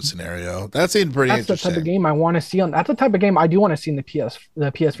whole different scenario. That seemed pretty interesting. That's the type of game I want to see that's the type of game I do want to see in the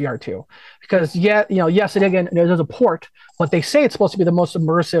PSVR 2. Because yes, it again there's a port, but they say it's supposed to be the most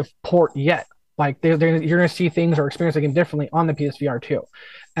immersive port yet. Like you're going to see things or experience the game differently on the PSVR 2.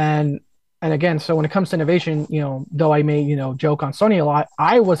 And again, so when it comes to innovation, though I may joke on Sony a lot,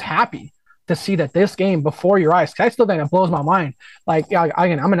 I was happy to see that this game before your eyes. I still think it blows my mind. Like,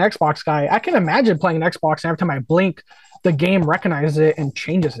 again, I'm an Xbox guy. I can imagine playing an Xbox, and every time I blink, the game recognizes it and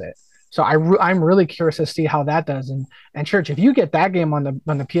changes it. So I'm really curious to see how that does. And Church, if you get that game on the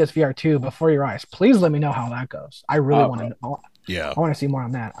PSVR 2 before your eyes, please let me know how that goes. I really want to know. Yeah, I want to see more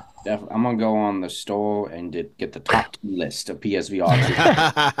on that. Definitely. I'm gonna go on the store and get the top 2 list of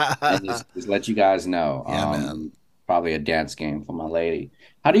PSVR 2 and just let you guys know. Yeah, man. Probably a dance game for my lady.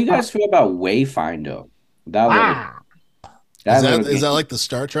 How do you guys feel about Wayfinder? Is that like the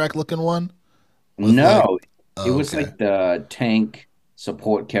Star Trek looking one? No, it was like the tank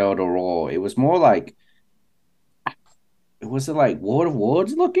support Keldor. It was more like, was it like World of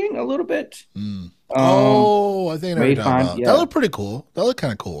Worlds looking a little bit? I think I know what you're talking about. Yeah. That looked pretty cool. That looked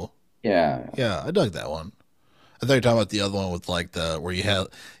kind of cool. Yeah. Yeah, I dug that one. I thought you were talking about the other one with like where you had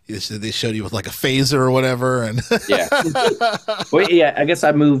they showed you with like a phaser or whatever, and yeah. Well, yeah, I guess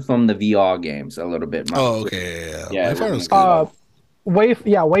I moved from the VR games a little bit. Okay, yeah.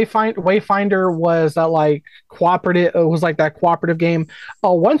 Wayfinder was that like cooperative. It was like that cooperative game.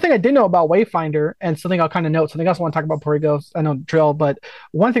 One thing I did know about Wayfinder, and something I'll kind of note, something else I want to talk about before he goes. I know drill, but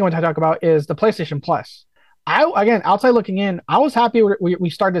one thing I want to talk about is the PlayStation Plus. Outside looking in, I was happy we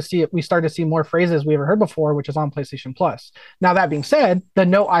started to see it. We started to see more phrases we ever heard before, which is on PlayStation Plus. Now that being said, the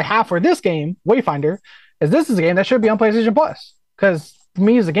note I have for this game, Wayfinder, is this is a game that should be on PlayStation Plus. Because for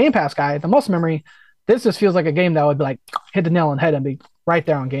me as a Game Pass guy, the most memory, this just feels like a game that would be like hit the nail on the head and be right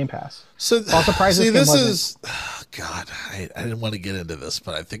there on Game Pass. So all surprised this is God, I didn't want to get into this,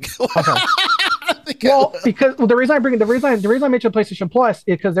 but I think. Because the reason I mentioned PlayStation Plus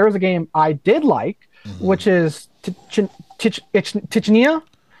is because there was a game I did like. Mm-hmm. Which is Titchnia,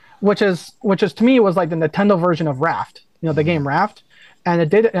 which is to me was like the Nintendo version of Raft, the game Raft, and it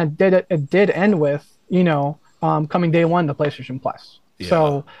did end with coming day one to PlayStation Plus. Yeah.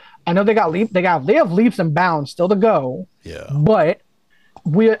 So I know they have leaps and bounds still to go. Yeah, but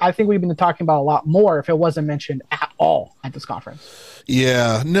I think we've been talking about a lot more if it wasn't mentioned at all at this conference.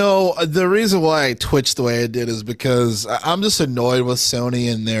 Yeah, no, the reason why I twitched the way I did is because I'm just annoyed with Sony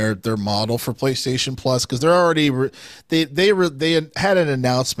and their model for PlayStation Plus, because they're already they had an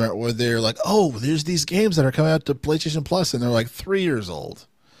announcement where they're like, oh, there's these games that are coming out to PlayStation Plus, and they're like 3 years old.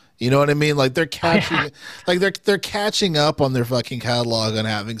 You know what I mean? Like they're catching, they're catching up on their fucking catalog and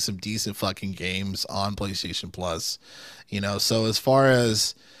having some decent fucking games on PlayStation Plus. So as far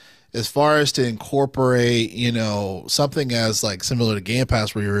as to incorporate, something as like similar to Game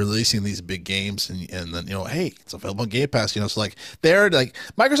Pass, where you're releasing these big games and then, hey, it's available on Game Pass, so like they're like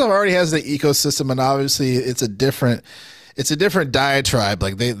Microsoft already has the ecosystem, and obviously it's a different diatribe.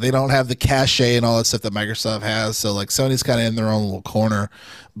 Like they don't have the cachet and all that stuff that Microsoft has. So like Sony's kind of in their own little corner,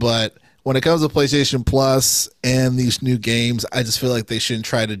 but when it comes to PlayStation Plus and these new games, I just feel like they shouldn't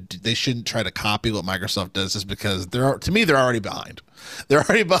try to copy what Microsoft does, just because they're already behind. They're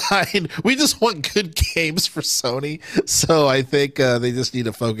already behind. We just want good games for Sony. So I think they just need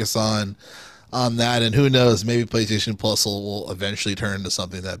to focus on that. And who knows, maybe PlayStation Plus will eventually turn into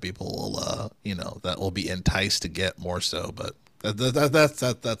something that people will, that will be enticed to get more so. But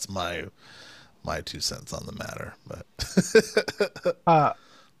that's my 2 cents on the matter. But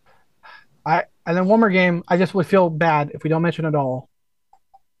and then one more game, I just would feel bad if we don't mention it all.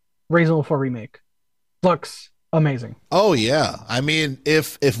 Resident Evil 4 remake looks amazing. Oh yeah, I mean,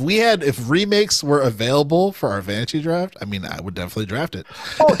 if remakes were available for our fantasy draft, I mean, I would definitely draft it.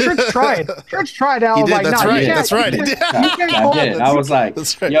 Oh, Church tried. Church tried. I He was did. like, That's no, right. you can't. That's right. You He did. can't, you can't I call did. it. I was like,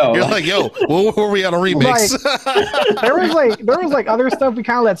 That's right. yo, You're like, yo, where were we on a remix? There was like other stuff we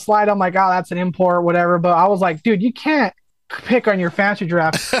kind of let slide. I'm like, oh, that's an import, whatever. But I was like, dude, you can't pick on your fantasy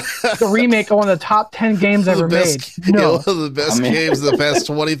draft the remake of one of the top 10 games ever made. No, one of the best games of the past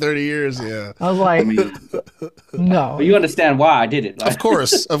 20, 30 years. Yeah. I was like, no. But you understand why I did it. Like, Of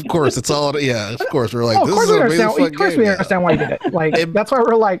course. Of course. Yeah, of course. We're like, Oh, of this course is we an understand. amazing Of course game. we understand why you did it. Like that's why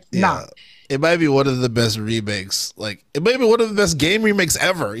we're like, nah. Yeah. It might be one of the best remakes. Like, it might be one of the best game remakes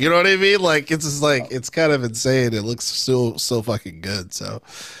ever. You know what I mean? Like, it's just like, it's kind of insane. It looks so fucking good. So,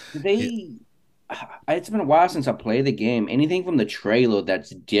 it's been a while since I played the game. Anything from the trailer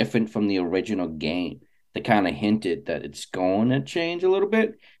that's different from the original game that kind of hinted that it's going to change a little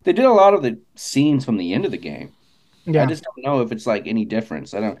bit. They did a lot of the scenes from the end of the game. Yeah. I just don't know if it's like any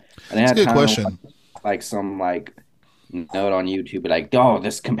difference. I didn't it's a good question. Like some like note on YouTube, like, oh,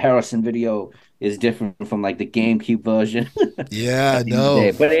 this comparison video is different from like the GameCube version. Yeah, no.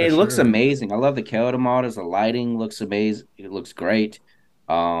 But it looks amazing. I love the character models. The lighting looks amazing. It looks great.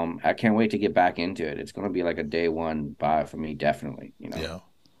 I can't wait to get back into it. It's going to be like a day one buy for me, definitely. You know,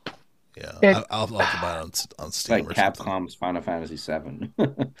 yeah. I'll have to buy it on Steam. Like Capcom's Final Fantasy VII.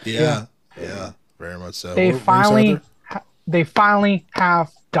 Yeah, very much so. They finally have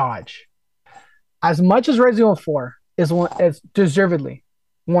dodge. As much as Resident Evil 4 is deservedly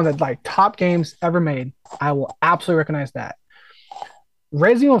one of the like top games ever made, I will absolutely recognize that.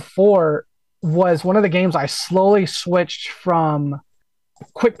 Resident Evil 4 was one of the games I slowly switched from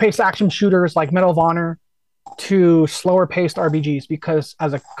quick paced action shooters like Medal of Honor to slower paced RPGs because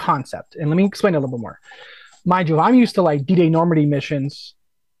as a concept. And let me explain it a little bit more. Mind you, I'm used to like D-Day Normandy missions.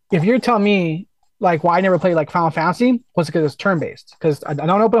 If you're telling me like why I never played like Final Fantasy was because it's turn based. Because I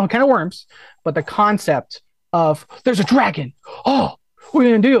don't open a can of worms, but the concept of there's a dragon. Oh, what are we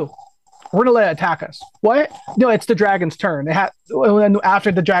gonna do? We're gonna let it attack us. What? No, it's the dragon's turn.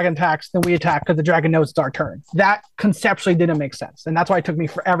 After the dragon attacks, then we attack because the dragon knows it's our turn. That conceptually didn't make sense, and that's why it took me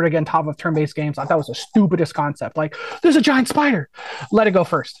forever to get on top of turn-based games. I thought it was the stupidest concept. Like, there's a giant spider. Let it go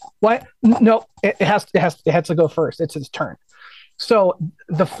first. What? No, it has to go first. It's its turn. So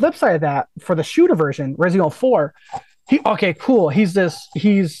the flip side of that, for the shooter version, Resident Evil 4,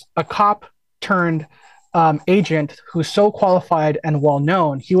 he's a cop turned agent who's so qualified and well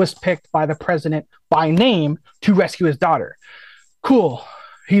known. He was picked by the president by name to rescue his daughter. Cool.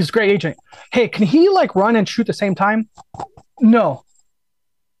 He's a great agent. Hey, can he like run and shoot at the same time? No.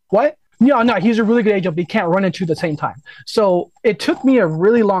 What? No, he's a really good agent, but he can't run and shoot at the same time. So it took me a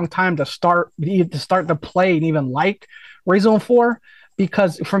really long time to start to play and even like Resident Evil 4,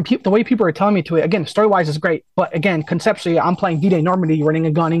 because from the way people are telling me to it, again, story-wise is great, but again, conceptually, I'm playing D-Day Normandy, running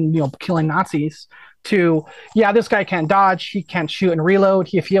and gunning, killing Nazis, to, this guy can't dodge, he can't shoot and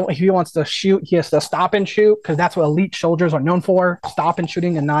reload. If he wants to shoot, he has to stop and shoot, because that's what elite soldiers are known for, stop and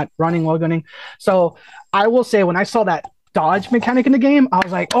shooting and not running while gunning. So I will say, when I saw that dodge mechanic in the game, I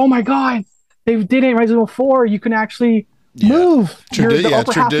was like, oh my God, they did it in Resident Evil 4. You can actually move the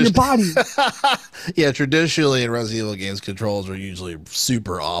upper half of your body. Yeah, traditionally in Resident Evil games, controls are usually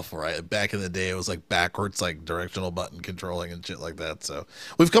super off, right? Back in the day, it was like backwards, like directional button controlling and shit like that. So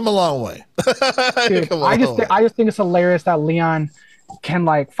we've come a long way. Dude, I just think it's hilarious that Leon can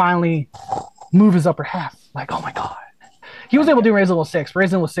like finally move his upper half. Like, oh my God. He was able to do Resident Evil 6.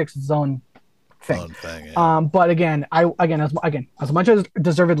 Resident Evil 6 is his own thing. But again, as much as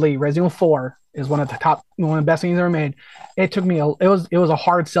deservedly, Resident Evil 4 is one of the best games ever made. It took me it was a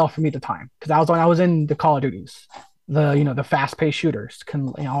hard sell for me at the time, because I was in the Call of Duties, the fast paced shooters.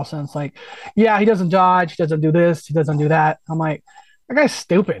 All of a sudden it's like, he doesn't dodge, he doesn't do this, he doesn't do that. I'm like, that guy's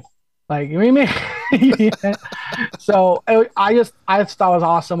stupid. Like, you know what I mean? So I just thought it was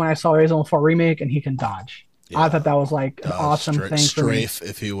awesome when I saw Resident Evil 4 remake and he can dodge. I thought that was like an awesome thing for me. Strafe,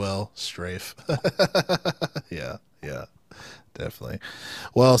 if you will. Strafe. Yeah, definitely.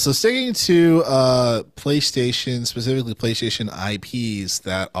 Well, so sticking to PlayStation, specifically PlayStation IPs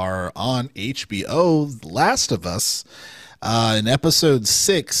that are on HBO, Last of Us, in episode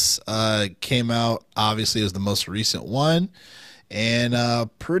 6 came out, obviously, as the most recent one. And a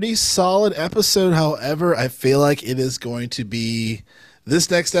pretty solid episode. However, I feel like it is going to be...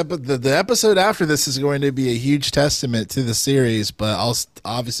 This next episode, the episode after this, is going to be a huge testament to the series, but I'll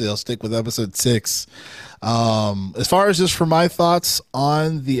stick with episode 6. As far as just for my thoughts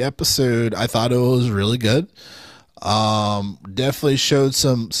on the episode, I thought it was really good. Definitely showed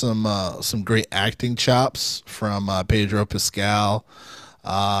some great acting chops from Pedro Pascal.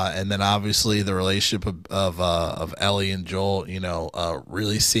 And then obviously the relationship of Ellie and Joel,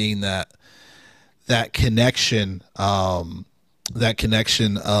 really seeing that connection, that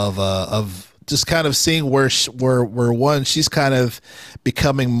connection of just kind of seeing where one, she's kind of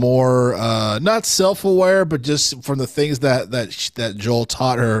becoming more not self-aware, but just from the things that Joel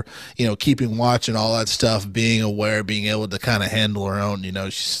taught her, keeping watch and all that stuff, being aware, being able to kind of handle her own,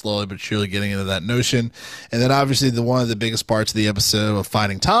 she's slowly but surely getting into that notion. And then obviously the one of the biggest parts of the episode of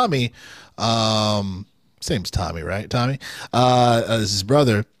finding Tommy, same as Tommy, right? Tommy, is his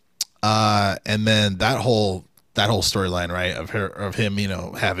brother. And then that whole storyline, right, of him,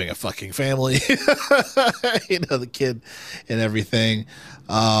 having a fucking family, the kid and everything.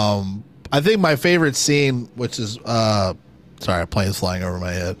 I think my favorite scene, which is sorry, a plane's flying over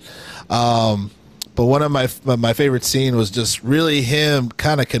my head. But one of my favorite scene was just really him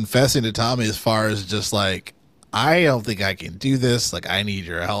kind of confessing to Tommy as far as just like, I don't think I can do this. Like, I need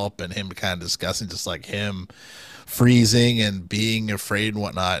your help, and him kind of discussing just like him freezing and being afraid and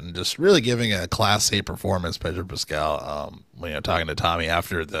whatnot, and just really giving a class A performance. Pedro Pascal, talking to Tommy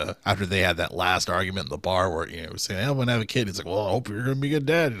after they had that last argument in the bar where was saying, I'm gonna have a kid. He's like, well, I hope you're gonna be a good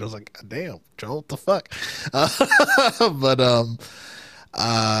dad. And I was like, God damn, Joel, what the fuck? But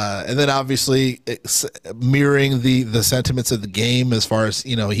and then obviously it's mirroring the sentiments of the game as far as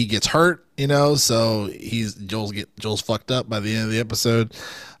he gets hurt, so Joel's fucked up by the end of the episode.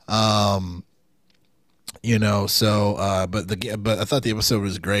 But I thought the episode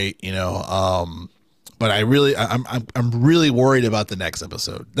was great, but I'm really worried about the next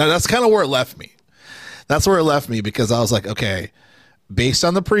episode. That's kind of where it left me. That's where it left me, because I was like, okay, based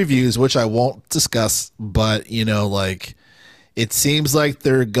on the previews, which I won't discuss, but like, it seems like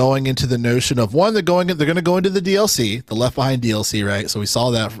they're going into the notion of one, they're going to go into the DLC, the Left Behind DLC, right? So we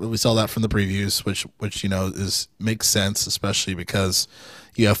saw that from the previews, which makes sense, especially because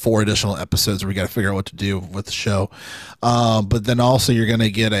you have 4 additional episodes where we got to figure out what to do with the show. But then also you're going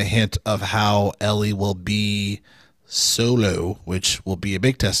to get a hint of how Ellie will be solo, which will be a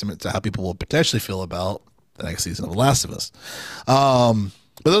big testament to how people will potentially feel about the next season of The Last of Us. But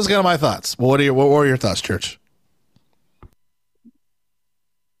those are kind of my thoughts. What were your thoughts, Church?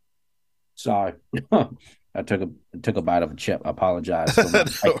 Sorry. I took a bite of a chip. I apologize for my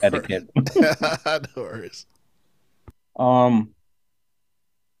etiquette. No worries.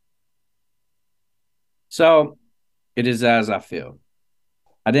 So it is as I feel.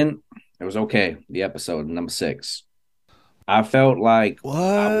 It was okay. The episode number 6. I felt like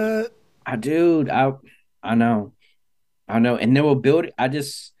what? I know. And they were building.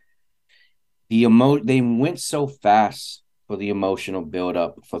 They went so fast for the emotional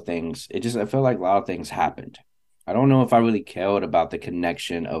buildup for things. I felt like a lot of things happened. I don't know if I really cared about the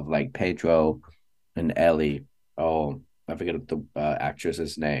connection of like Pedro and Ellie. Oh, I forget the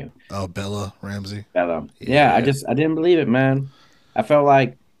actress's name. Oh, Bella Ramsey. Bella. Yeah, I didn't believe it, man. I felt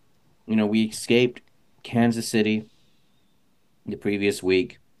like, we escaped Kansas City the previous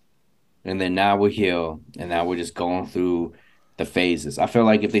week, and then now we're here, and now we're just going through the phases. I feel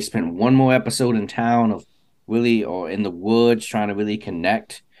like if they spent one more episode in town of really, or in the woods trying to really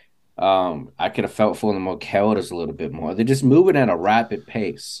connect, I could have felt for them more characters a little bit more. They're just moving at a rapid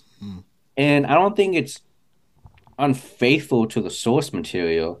pace. And I don't think it's unfaithful to the source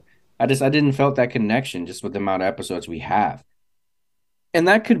material. I didn't felt that connection just with the amount of episodes we have. And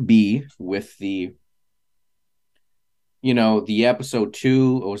that could be with the episode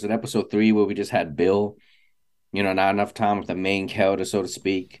 2, or was it episode 3 where we just had Bill, not enough time with the main character, so to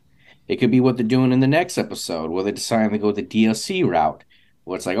speak. It could be what they're doing in the next episode where they're deciding to go the DLC route,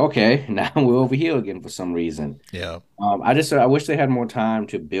 where it's like, okay, now we're over here again for some reason. Yeah. I wish they had more time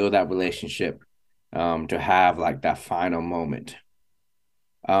to build that relationship, to have like that final moment.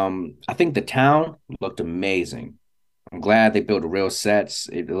 I think the town looked amazing. I'm glad they built real sets.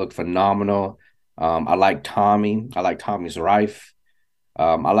 It looked phenomenal. I like Tommy. I like Tommy's wife.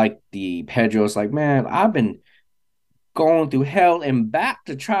 I like the Pedro's like, man, I've been going through hell and back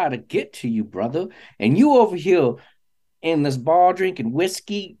to try to get to you, brother. And you over here in this bar drinking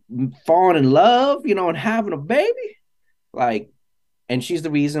whiskey, falling in love, and having a baby. Like, and she's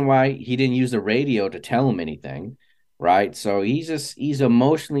the reason why he didn't use the radio to tell him anything, right? So he's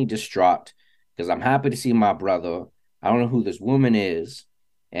emotionally distraught because I'm happy to see my brother. I don't know who this woman is.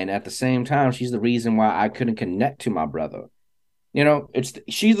 And at the same time, she's the reason why I couldn't connect to my brother.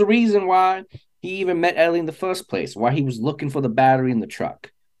 She's the reason why he even met Ellie in the first place, why he was looking for the battery in the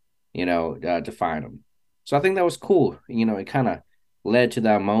truck, to find him. So I think that was cool. It kind of led to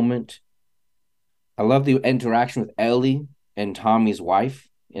that moment. I love the interaction with Ellie and Tommy's wife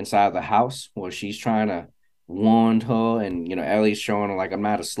inside the house where she's trying to warned her, and Ellie's showing her like I'm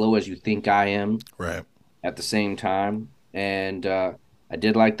not as slow as you think I am. Right. At the same time, and I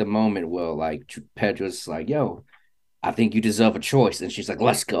did like the moment where like Pedra's like, "Yo, I think you deserve a choice," and she's like,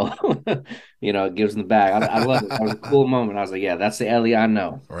 "Let's go." Gives him the bag. I love it. That was a cool moment. I was like, "Yeah, that's the Ellie I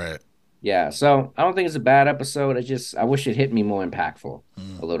know." Right. Yeah, so I don't think it's a bad episode. I wish it hit me more impactful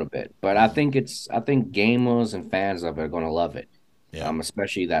a little bit. But I think gamers and fans of it are gonna love it. Yeah.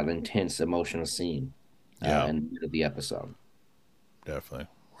 Especially that intense emotional scene Yeah. in the middle of the episode. Definitely.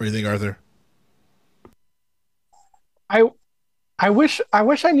 What do you think, Arthur? I I wish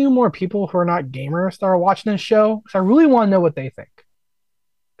I knew more people who are not gamers that are watching this show because I really want to know what they think.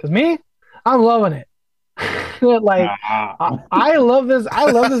 Because me, I'm loving it. Like I love this.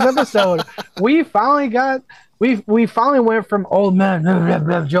 I love this episode. We finally got we finally went from old man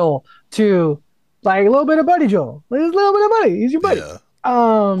Joel to like a little bit of buddy Joel. Like, a little bit of buddy. He's your buddy. Yeah.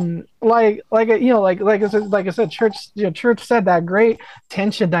 Like I said, Church said that great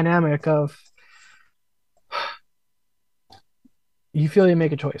tension dynamic of you feel you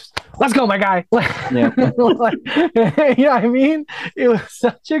make a choice. Let's go, my guy. Yeah. You know what I mean? It was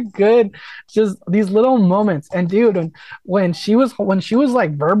such a good, just these little moments. And dude, when she was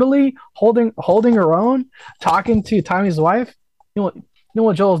like verbally holding her own, talking to Tommy's wife, you know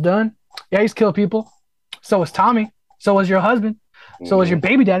what Joel's done? Yeah, he's killed people. So was Tommy. So was your husband. So was your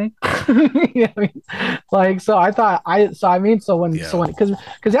baby daddy. You know what I mean? Like, so I thought because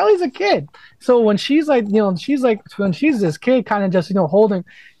Ellie's a kid. So when she's like, when she's this kid kind of just, holding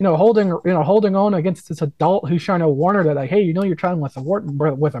on against this adult who's trying to warn her that like, hey, you're trying with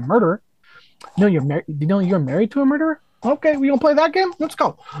a murderer. You're married to a murderer. Okay, we gonna play that game. Let's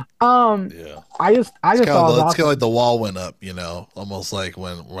go. Yeah. I just thought it was awesome. It's kind of like the wall went up, almost like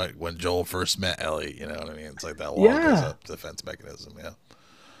when Joel first met Ellie. You know what I mean? It's like that wall goes up, defense mechanism. Yeah.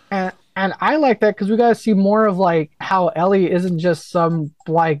 And I like that because we got to see more of like how Ellie isn't just some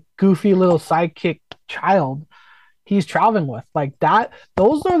like goofy little sidekick child he's traveling with. Like that,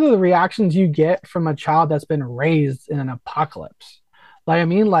 those are the reactions you get from a child that's been raised in an apocalypse. Like I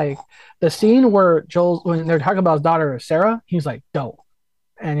mean, like the scene where when they're talking about his daughter Sarah, he's like, "Dope,"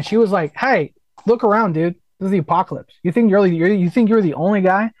 and she was like, "Hey, look around, dude. This is the apocalypse. You think you're the only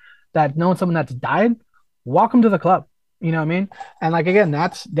guy that knows someone that's died? Welcome to the club." You know what I mean? And like again,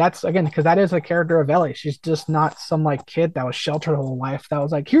 that's again because that is a character of Ellie. She's just not some like kid that was sheltered her whole life. That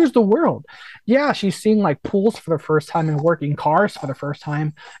was like, here's the world. Yeah, she's seeing like pools for the first time and working cars for the first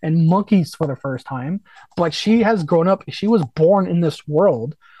time and monkeys for the first time. But she has grown up. She was born in this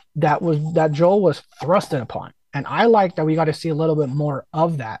world that Joel was thrusted upon. And I like that we got to see a little bit more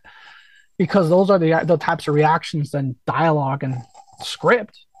of that because those are the types of reactions and dialogue and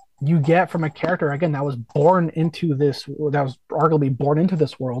script you get from a character again that was arguably born into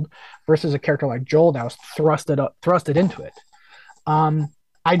this world versus a character like Joel that was thrusted into it.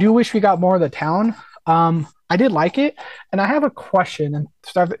 I do wish we got more of the town. I did like it, and I have a question. And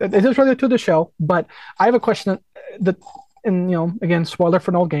it is related to the show, but I have a question. Again, spoiler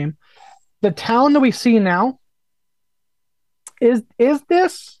for an old game. The town that we see now is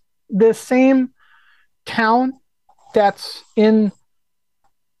this the same town that's in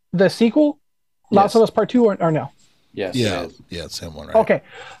the sequel, Last of Us Part 2, or no? Yes. Yeah, same one, right? Okay.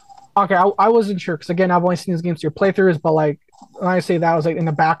 I wasn't sure because again, I've only seen these games through playthroughs, but like when I say that, I was like in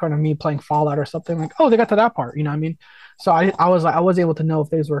the background of me playing Fallout or something. Like, oh, they got to that part, you know what I mean? So I was able to know if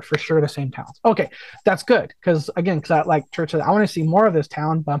these were for sure the same towns. Okay, that's good because I like Church said, I want to see more of this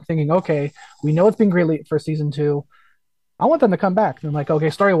town, but I'm thinking, okay, we know it's been greenlit for season 2. I want them to come back. And I'm like,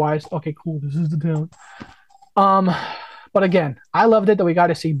 okay, story wise, okay, cool, this is the town. But again, I loved it that we got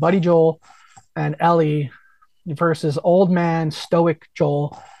to see Buddy Joel and Ellie versus old man stoic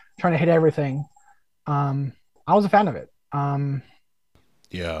Joel trying to hit everything. I was a fan of it.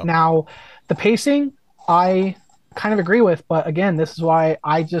 Yeah. Now, the pacing, I kind of agree with, but again, this is why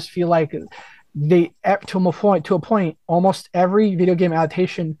I just feel like to a point, almost every video game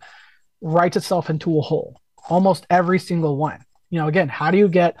adaptation writes itself into a hole. Almost every single one. Again, how do you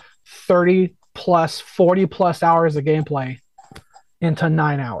get 30 plus 40 plus hours of gameplay into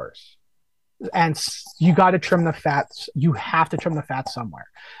 9 hours? And you got to trim the fats. You have to trim the fats somewhere.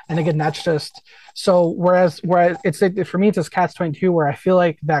 And again, that's just so. Whereas it's like, for me, it's this catch-22 where I feel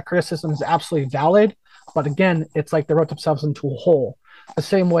like that criticism is absolutely valid, but again, it's like they wrote themselves into a hole. The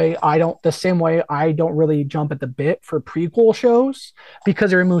same way I don't really jump at the bit for prequel shows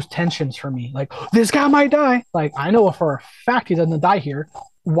because it removes tensions for me. Like this guy might die. Like I know for a fact he doesn't die here.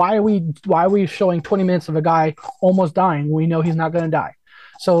 Why are we showing 20 minutes of a guy almost dying when we know he's not going to die?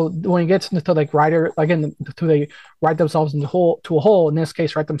 So when it gets into like writer again, they write themselves into a hole. In this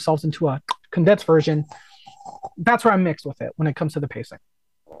case, write themselves into a condensed version. that's where I'm mixed with it when it comes to the pacing.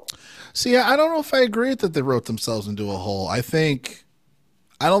 See, I don't know if I agree that they wrote themselves into a hole. I think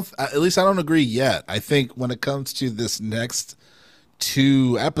I don't. At least I don't agree yet. I think when it comes to this next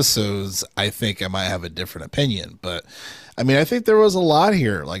two episodes, I think I might have a different opinion. But I mean, I think there was a lot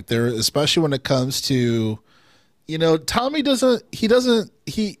here. Like there, especially when it comes to, Tommy doesn't. He doesn't.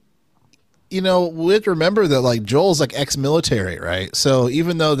 We have to remember that like Joel's like ex-military, right? So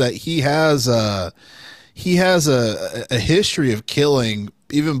even though that he has a history of killing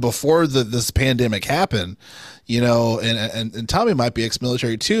even before this pandemic happened, and Tommy might be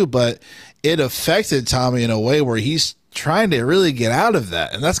ex-military too, but it affected Tommy in a way where he's trying to really get out of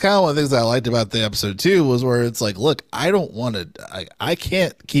that. And that's kind of one of the things that I liked about the episode too, was where it's like, look, I don't want to, I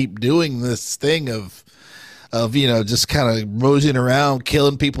can't keep doing this thing of just kind of moseying around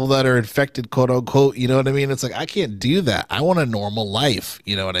killing people that are infected, quote unquote. You know what I mean? It's like, I can't do that. I want a normal life.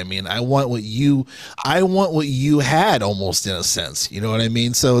 You know what I mean? I want what you had, almost, in a sense. You know what I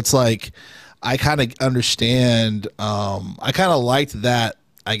mean? So it's like, I kind of understand. I kind of liked that,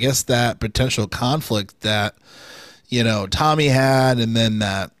 I guess, that potential conflict that, Tommy had, and then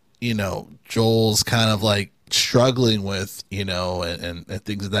that, Joel's kind of like struggling with, and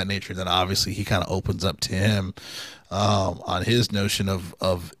things of that nature. Then obviously he kind of opens up to him on his notion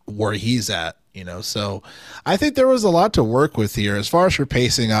of where he's at, so I think there was a lot to work with here. As far as for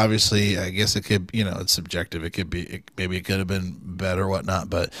pacing, obviously I guess it could, it's subjective. It could be, maybe it could have been better, whatnot,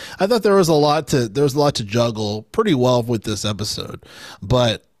 but I thought there was a lot to juggle pretty well with this episode.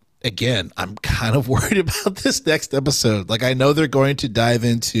 But again, I'm kind of worried about this next episode. Like, I know they're going to dive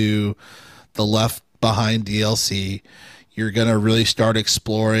into the Left Behind DLC. You're going to really start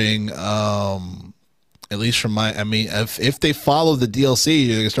exploring, at least from if they follow the DLC,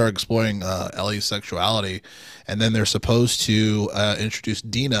 you're going to start exploring Ellie's sexuality. And then they're supposed to introduce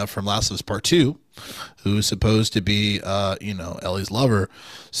Dina from Last of Us Part 2, who's supposed to be, Ellie's lover.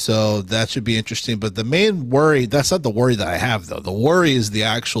 So that should be interesting. But the main worry, that's not the worry that I have, though. The worry is the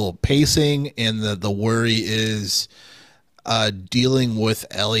actual pacing, and the worry is dealing with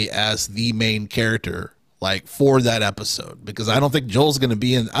Ellie as the main character, like, for that episode. Because I don't think Joel's going to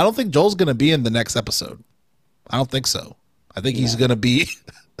be in the next episode. I don't think so. I think he's going to be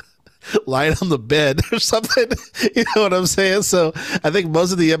lying on the bed or something. You know what I'm saying? So I think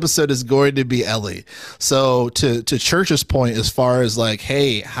most of the episode is going to be Ellie. So to Church's point, as far as like,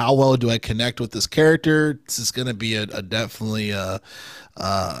 hey, how well do I connect with this character? This is going to be a definitely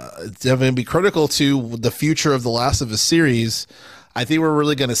be critical to the future of the Last of Us series. I think we're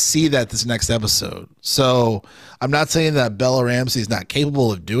really going to see that this next episode. So I'm not saying that Bella Ramsey is not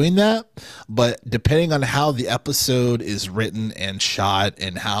capable of doing that, but depending on how the episode is written and shot,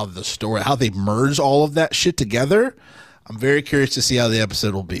 and how they merge all of that shit together, I'm very curious to see how the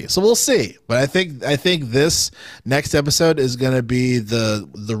episode will be. So we'll see. But I think this next episode is going to be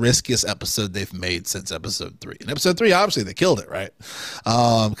the riskiest episode they've made since episode 3. And episode 3, obviously, they killed it, right?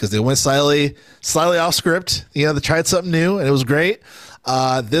 Because they went slightly off script. They tried something new, and it was great.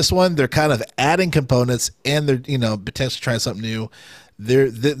 This one, they're kind of adding components, and they're potentially trying something new.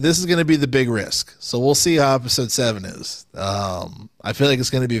 This is going to be the big risk. So we'll see how episode 7 is. I feel like it's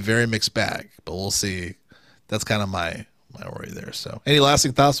going to be a very mixed bag, but we'll see. That's kind of my worry there. So, any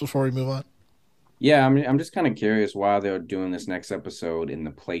lasting thoughts before we move on? Yeah, I mean, I'm just kind of curious why they're doing this next episode in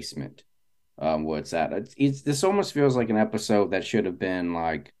the placement, where it's at. This almost feels like an episode that should have been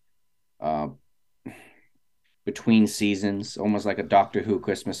like between seasons, almost like a Doctor Who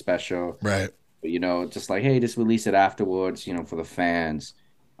Christmas special, right? Just like, hey, just release it afterwards, for the fans,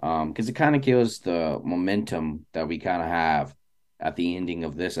 because it kind of kills the momentum that we kind of have at the ending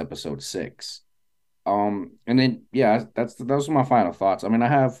of this episode 6. And then those are my final thoughts. I mean, I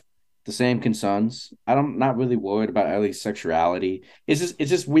have the same concerns. I'm not really worried about Ellie's sexuality. It's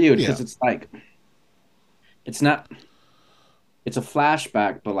just weird because it's like it's a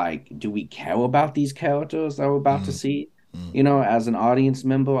flashback, but like, do we care about these characters that we're about to see? As an audience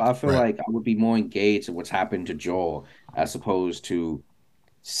member, I feel like I would be more engaged in what's happened to Joel as opposed to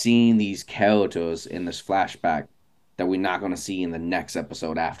seeing these characters in this flashback that we're not going to see in the next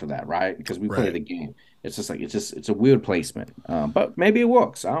episode after that, right? Because we play the game. It's just like it's a weird placement, but maybe it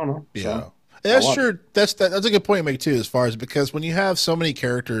works. I don't know. Yeah, so, that's true. That's a good point to make too. As far as, because when you have so many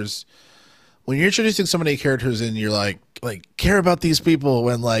characters, when you're introducing so many characters, and you're like care about these people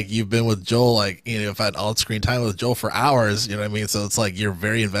when like you've been with Joel, like if I had on screen time with Joel for hours, you know what I mean? So it's like you're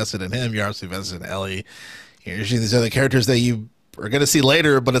very invested in him. You're obviously invested in Ellie. You're seeing these other characters that you are going to see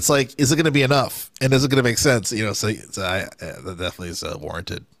later, but it's like, is it going to be enough? And is it going to make sense? That definitely is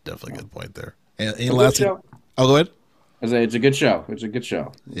warranted. Definitely a good point there. And last, show. Oh, go ahead. It's a good show. It's a good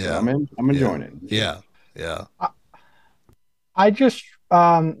show. Yeah, so I'm enjoying it. Yeah. Yeah. I just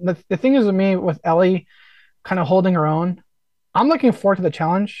the thing is with me with Ellie kind of holding her own. I'm looking forward to the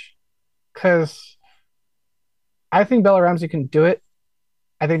challenge because I think Bella Ramsey can do it.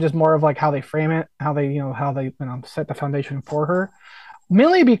 I think just more of like how they frame it, how they set the foundation for her.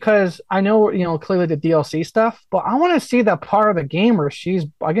 Mainly because I know clearly the DLC stuff, but I want to see that part of the game where she's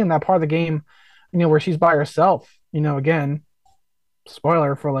again that part of the game, where she's by herself. Again,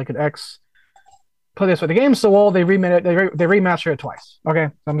 spoiler for like an X. Put this way, the game's so old they remade it. They remastered it twice. Okay,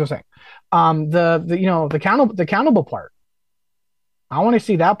 so I'm just saying. The countable part. I want to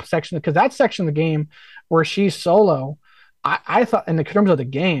see that section because that section of the game where she's solo, I thought in the terms of the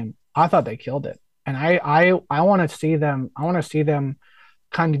game, I thought they killed it, and I want to see them. I want to see them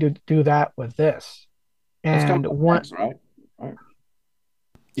kind of do that with this. That's And coming what? next, right?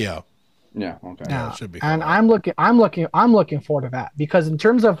 Yeah. Yeah. Okay. Yeah, it should be and coming I'm looking forward to that because in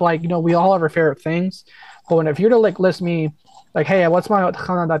terms of like we all have our favorite things, but if you're to like list me, like hey, what's my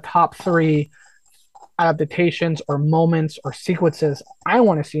kind of the top three adaptations or moments or sequences I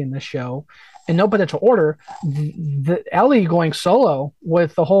want to see in this show, in no potential order, the Ellie going solo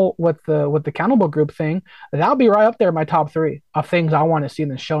with the whole with the Cannibal Group thing, that'll be right up there in my top three of things I want to see in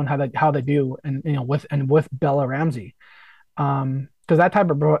the show and how they do and with Bella Ramsey. Because that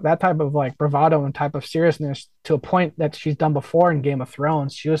type of like bravado and type of seriousness to a point that she's done before in Game of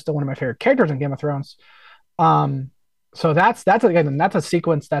Thrones. She was still one of my favorite characters in Game of Thrones. Um, so that's a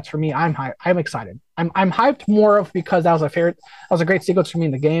sequence that's for me. I'm excited. I'm hyped more of because that was a great sequence for me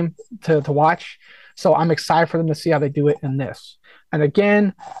in the game to watch. So I'm excited for them to see how they do it in this. And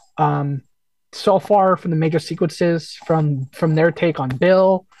again, so far from the major sequences from their take on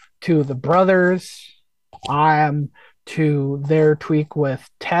Bill to the brothers, to their tweak with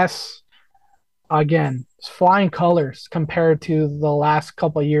Tess. Again, it's flying colors compared to the last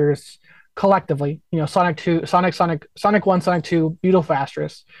couple of years collectively. Sonic 2, Sonic 1, Sonic 2, beautiful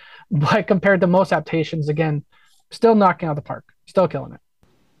asterisk. But compared to most adaptations, again, still knocking out the park, still killing it.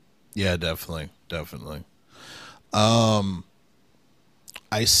 Yeah, definitely. Definitely. I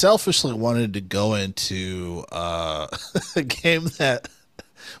selfishly wanted to go into a game that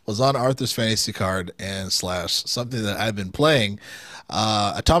was on Arthur's fantasy card and slash something that I've been playing,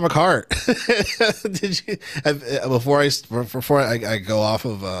 Atomic Heart. Did you before I go off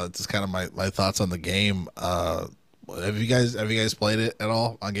of just kind of my thoughts on the game? Have you guys played it at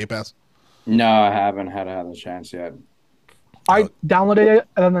all on Game Pass? No, I haven't had a chance yet. I downloaded it,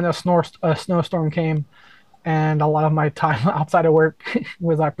 and then a snowstorm came, and a lot of my time outside of work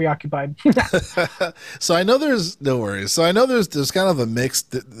was preoccupied. So I know there's no worries. So I know there's kind of there's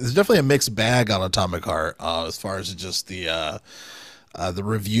definitely a mixed bag on Atomic Heart as far as just the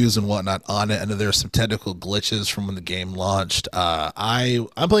reviews and whatnot on it. I know there's some technical glitches from when the game launched. I'm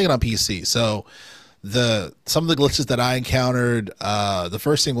playing it on PC, so some of the glitches that I encountered, the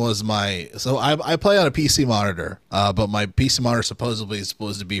first thing was I play on a PC monitor, but my PC monitor supposedly is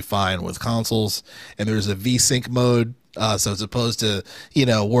supposed to be fine with consoles, and there's a VSync mode. So it's opposed to,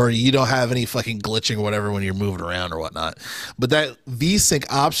 where you don't have any fucking glitching or whatever when you're moving around or whatnot. But that VSync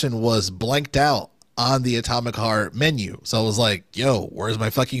option was blanked out on the Atomic Heart menu. So I was like, yo, where's my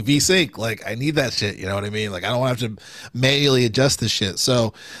fucking VSync? Like, I need that shit. You know what I mean? Like, I don't want to have to manually adjust this shit.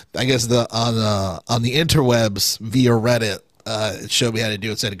 So I guess on the interwebs via Reddit, it showed me how to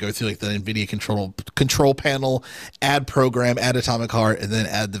do it. So I had to go through like the NVIDIA control panel, add program, add Atomic Heart, and then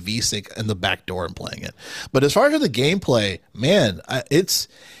add the VSync in the back door and playing it. But as far as the gameplay, man, it's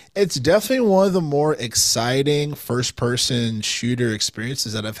definitely one of the more exciting first-person shooter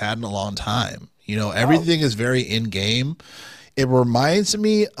experiences that I've had in a long time. Everything is very in-game. It reminds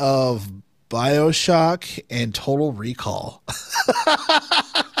me of BioShock and Total Recall.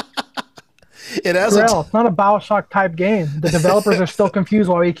 It has it's not a BioShock type game. The developers are still confused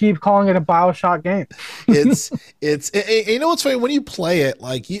why we keep calling it a BioShock game. it's you know what's funny when you play it,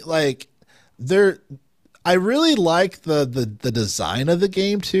 I really like the design of the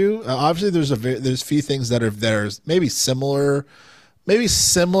game too. Obviously, there's a few things that are maybe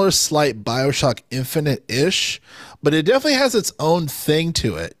similar, slight BioShock Infinite-ish, but it definitely has its own thing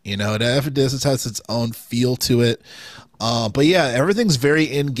to it. It definitely has its own feel to it. But yeah, everything's very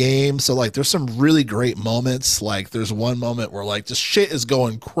in game. So like, there's some really great moments. Like, there's one moment where like just shit is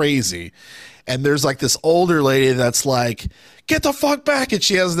going crazy, and there's like this older lady that's like, "Get the fuck back!" And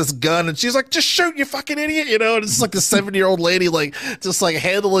she has this gun, and she's like, "Just shoot, you fucking idiot!" And it's like the 70-year-old lady like just like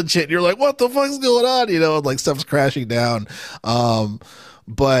handling shit. And you're like, "What the fuck's going on?" And like stuff's crashing down.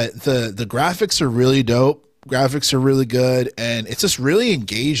 But the graphics are really dope. graphics are really good, and it's just really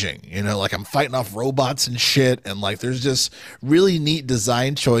engaging. You know, like I'm fighting off robots and shit, and like there's just really neat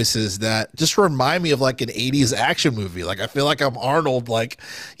design choices that just remind me of like an 80s action movie. Like I feel like I'm Arnold, like,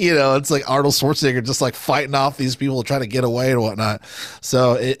 you know, it's like Arnold Schwarzenegger just like fighting off these people trying to get away and whatnot.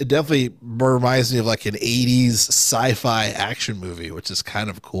 So it definitely reminds me of like an 80s sci-fi action movie, which is kind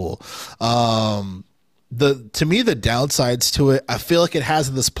of cool. To me, the downsides to it, I feel like it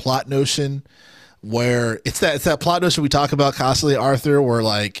has this plot notion where it's that plot notion we talk about constantly, Arthur, where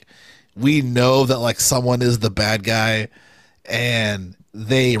like we know that like someone is the bad guy and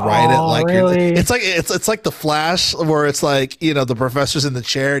they write it like really? it's like the Flash, where it's like, you know, the professor's in the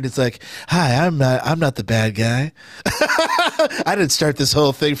chair and it's like, hi, I'm not the bad guy. I didn't start this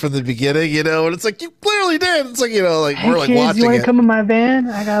whole thing from the beginning, you know, and it's like, you clearly did. It's like, you know, like, Hey we're like kids, watching you want it. to come in my van?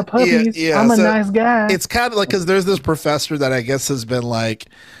 I got puppies. Yeah, I'm a so nice guy. It's kind of like, because there's this professor that I guess has been like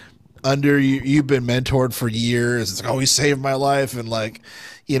under you, you've been mentored for years. It's like, oh, he saved my life, and like,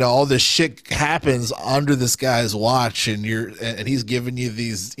 you know, all this shit happens under this guy's watch, and he's giving you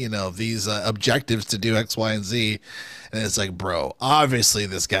these, you know, these objectives to do X, Y, and Z. And it's like, bro, obviously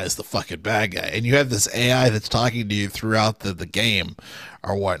this guy's the fucking bad guy, and you have this AI that's talking to you throughout the game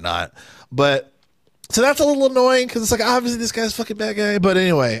or whatnot. But so that's a little annoying, because it's like, obviously this guy's fucking bad guy. But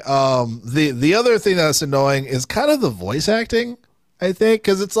anyway, the other thing that's annoying is kind of the voice acting, I think,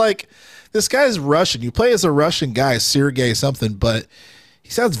 because it's like, this guy's Russian. You play as a Russian guy, Sergey something, but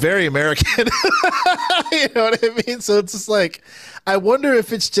he sounds very American. You know what I mean? So it's just like, I wonder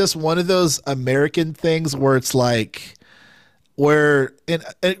if it's just one of those American things where it's like, where, and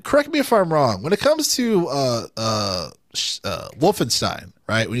correct me if I'm wrong, when it comes to Wolfenstein,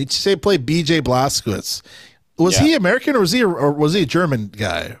 right? When you say play BJ Blazkowicz, was he American, or was he a German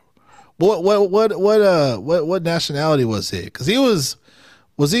guy? What nationality was he? Because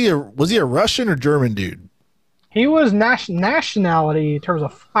was he a Russian or German dude? He was nationality in terms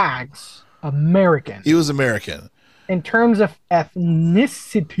of flags, American. He was American. In terms of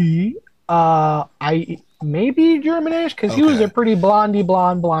ethnicity, I maybe Germanish, because he was a pretty blonde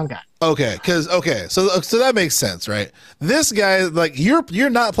guy. Okay, so that makes sense, right? This guy, like, you're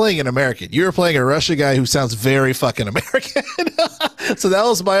not playing an American. You're playing a Russian guy who sounds very fucking American. So that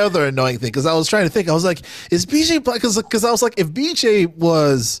was my other annoying thing, because I was trying to think. I was like, is BJ, because I was like, if BJ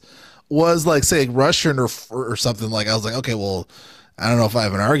was like, say, Russian or something, like, I was like, okay, well, I don't know if I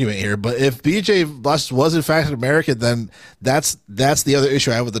have an argument here, but if BJ was in fact an American, then that's the other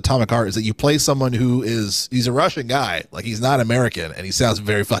issue I have with Atomic Heart, is that you play someone he's a Russian guy, like, he's not American, and he sounds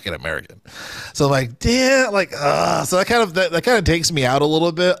very fucking American. So I'm like, damn, like, so that kind of takes me out a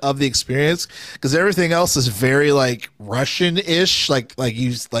little bit of the experience, because everything else is very like Russian-ish, like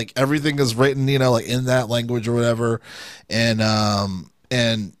everything is written, you know, like in that language or whatever, and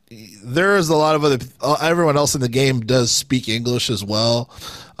there is a lot of everyone else in the game does speak English as well.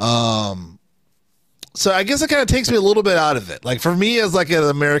 So I guess it kind of takes me a little bit out of it. Like, for me as like an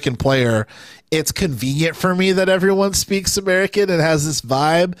American player, it's convenient for me that everyone speaks American and has this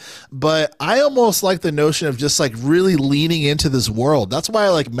vibe, but I almost like the notion of just like really leaning into this world. That's why I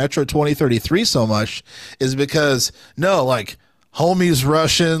like Metro 2033 so much, is because like homie's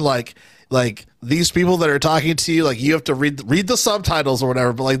Russian, like these people that are talking to you, like, you have to read the subtitles or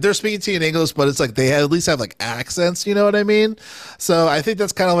whatever, but like they're speaking to you in English, but it's like they at least have like accents, you know what I mean? So I think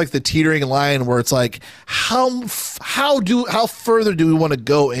that's kind of like the teetering line, where it's like, how further do we want to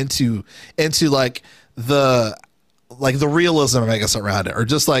go into like the realism, I guess, around it, or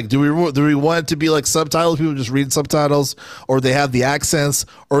just like, do we want it to be like subtitles, people just read subtitles, or they have the accents,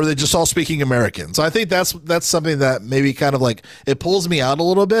 or are they just all speaking American? So I think that's something that maybe kind of like, it pulls me out a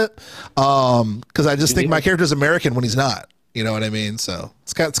little bit, because I just think my character's American when he's not. You know what I mean? So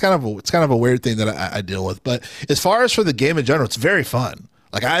it's kind of a weird thing that I deal with. But as far as for the game in general, it's very fun.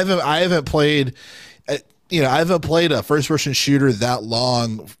 Like, I haven't played, I haven't played a first person shooter that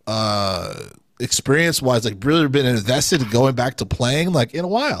long, experience wise, like really been invested in going back to playing like in a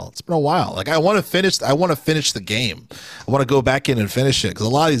while. It's been a while. Like, I want to finish the game. I want to go back in and finish it, because a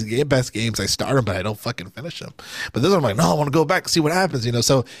lot of these Game Pass games, I start them but I don't fucking finish them. But this one, I'm like, no, I want to go back and see what happens, you know.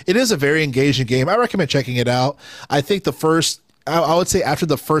 So it is a very engaging game. I recommend checking it out. I think I would say after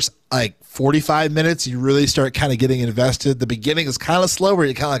the first like 45 minutes, you really start kind of getting invested. The beginning is kind of slow, where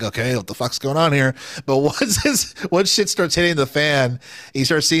you're kind of like, okay, what the fuck's going on here? But once shit starts hitting the fan, and you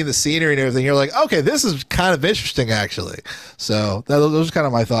start seeing the scenery and everything, you're like, okay, this is kind of interesting, actually. So those are kind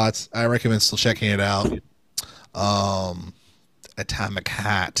of my thoughts. I recommend still checking it out. Atomic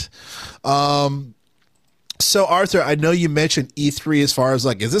Hat. So Arthur, I know you mentioned E3 as far as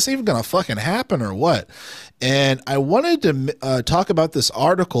like, is this even gonna fucking happen or what? And I wanted to talk about this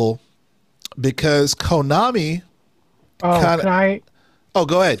article because Konami Oh, kind can of. I Oh,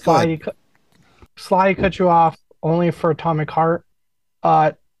 go ahead. Go ahead. Sly cut you off only for Atomic Heart?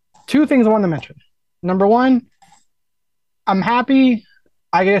 Uh, two things I want to mention. Number one, I'm happy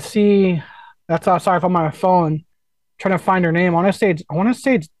I get to see. That's sorry if I'm on my phone trying to find her name. I want to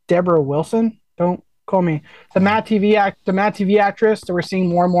say it's Deborah Wilson. Don't call me the Mad TV actress that we're seeing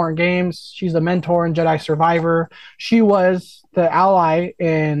more and more in games. She's the mentor in Jedi Survivor. She was the ally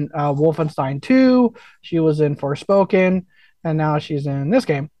in Wolfenstein 2. She was in Forspoken, and now she's in this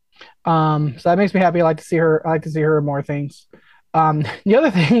game. So that makes me happy. I like to see her. I like to see her in more things. The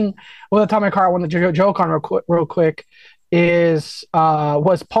other thing with Atomic Heart, I want to joke on real quick, is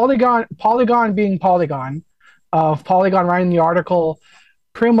was Polygon being Polygon, of Polygon writing the article,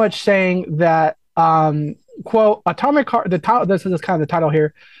 pretty much saying that quote Atomic Heart. The title. This is kind of the title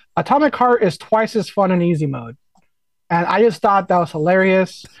here. Atomic Heart is twice as fun in easy mode, and I just thought that was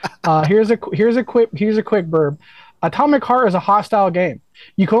hilarious. Here's a quick burb. Atomic Heart is a hostile game.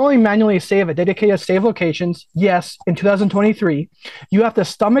 You can only manually save at dedicated save locations. Yes, in 2023, you have to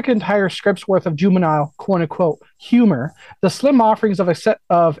stomach an entire script's worth of juvenile, quote unquote, humor. The slim offerings of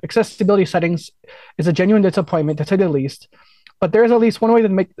accessibility settings is a genuine disappointment, to say the least. But there's at least one way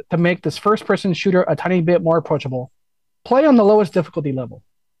to make this first-person shooter a tiny bit more approachable. Play on the lowest difficulty level.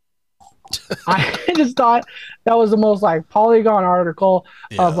 I just thought that was the most like Polygon article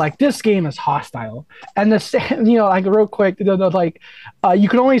of like, this game is hostile, and like real quick, like you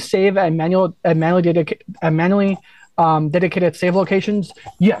can only save at manually dedicated save locations.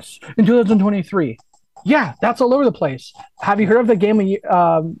 Yes, in 2023. Yeah, that's all over the place. Have you heard of the game the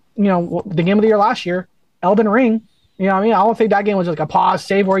game of the year last year, Elden Ring? You know what I mean? I don't think that game was just like a pause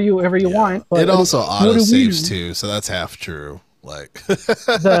save wherever you want. But it also auto saves too, so that's half true. Like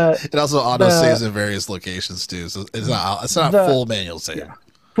it also auto saves in various locations too, so it's not full manual save. Yeah,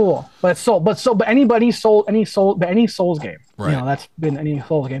 cool, but any Souls game, right? That's been any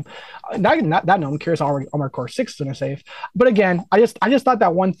Souls game. I'm curious how Armored Core 6 is gonna save. But again, I just thought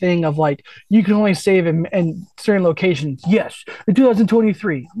that one thing of like you can only save in certain locations. Yes, in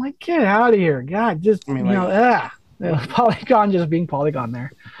 2023. I'm like, get out of here, God! Polygon just being Polygon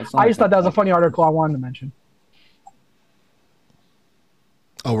there. I just thought that was a funny article I wanted to mention.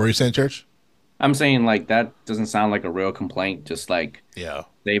 Oh, were you saying, Church? I'm saying like that doesn't sound like a real complaint. Just like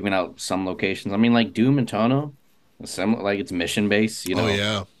saving out some locations. I mean, like Doom Eternal, like it's mission based. You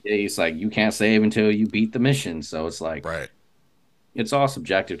know, it's like you can't save until you beat the mission. So it's like it's all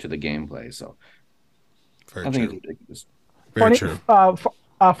subjective to the gameplay. So I think it's ridiculous. Very true.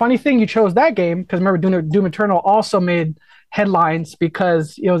 Funny thing you chose that game because remember Doom Eternal also made headlines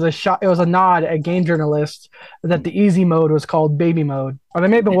because it was a nod at game journalists that the easy mode was called baby mode, or they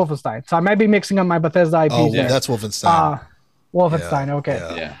may have been Wolfenstein. So I might be mixing up my Bethesda IPs. Oh, that's Wolfenstein. Wolfenstein, okay.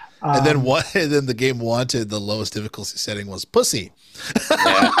 Yeah. And then And then the game wanted the lowest difficulty setting was pussy.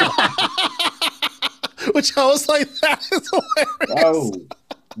 Which I was like, that is hilarious. Oh,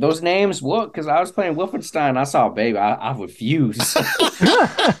 those names, what? Because I was playing Wolfenstein, I saw a baby. I refused.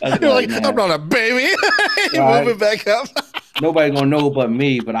 You're like, I'm not a baby. Move it back up. Nobody gonna know but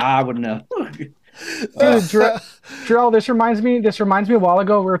me, but I would know. Drell, this reminds me a while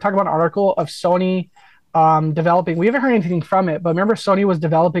ago we were talking about an article of Sony developing. We haven't heard anything from it, but remember Sony was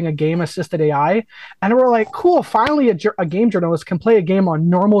developing a game assisted AI, and we're like, cool, finally a game journalist can play a game on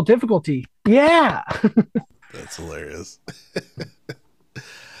normal difficulty. Yeah. That's hilarious.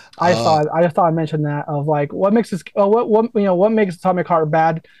 I thought I'd mention that of like what makes this what makes Atomic Heart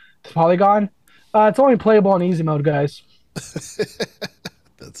bad to Polygon. It's only playable in easy mode, guys.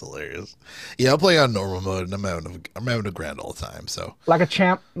 That's hilarious. Yeah, I'm playing on normal mode, and I'm having a grand all the time. So like a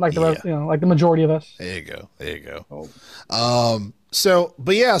champ, like like the majority of us. There you go. So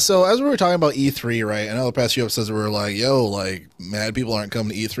as we were talking about E3, right? I know the past few episodes we were like, yo, like mad people aren't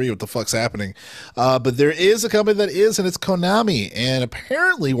coming to E3. What the fuck's happening? But there is a company that is, and it's Konami. And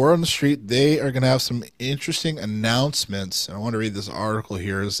apparently, word on the street, they are going to have some interesting announcements. And I want to read this article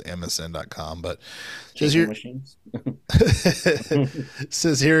here. It's MSN.com, but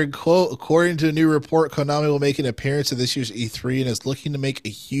says here, quote, according to a new report, Konami will make an appearance at this year's E3 and is looking to make a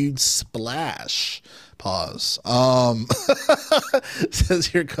huge splash. Pause. Says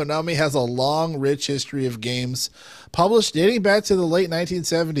here, Konami has a long, rich history of games Published dating back to the late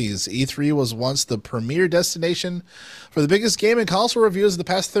 1970s, E3 was once the premier destination for the biggest game and console reviews of the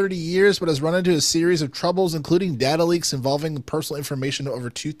past 30 years, but has run into a series of troubles, including data leaks involving personal information of over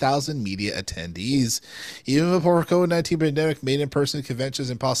 2,000 media attendees. Even before COVID-19 pandemic made in-person conventions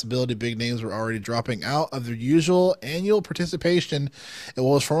and possibility, big names were already dropping out of their usual annual participation in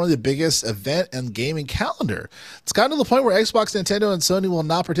what was formerly the biggest event and gaming calendar. It's gotten to the point where Xbox, Nintendo, and Sony will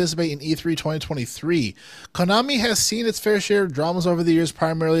not participate in E3 2023. Konami has seen its fair share of dramas over the years,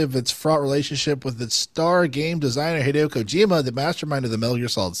 primarily of its fraught relationship with its star game designer Hideo Kojima, the mastermind of the Metal Gear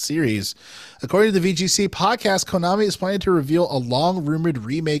Solid series. According to the VGC podcast, Konami is planning to reveal a long-rumored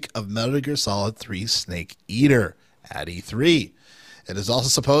remake of Metal Gear Solid 3 Snake Eater at E3. It is also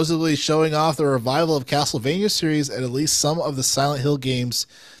supposedly showing off the revival of Castlevania series and at least some of the Silent Hill games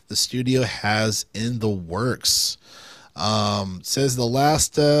the studio has in the works. Says the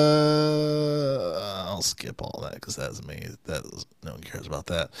last I'll skip all that because that's me. No one cares about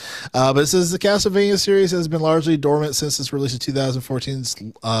that. But it says the Castlevania series has been largely dormant since its release in 2014's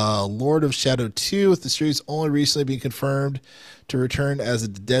Lord of Shadow 2, with the series only recently being confirmed to return as the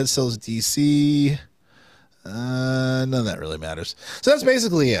Dead Cells DC. None of that really matters. So that's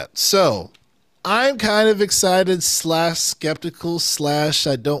basically it. So I'm kind of excited / skeptical / I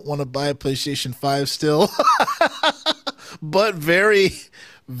don't want to buy a PlayStation 5 still. But very,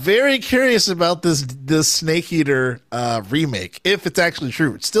 very curious about this Snake Eater remake, if it's actually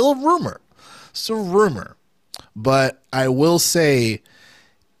true. It's still a rumor. But I will say,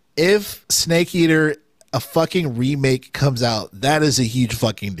 if Snake Eater, a fucking remake comes out, that is a huge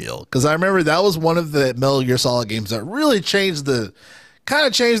fucking deal. Because I remember that was one of the Metal Gear Solid games that really changed the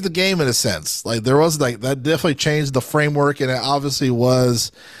game in a sense. Like there was that definitely changed the framework, and it obviously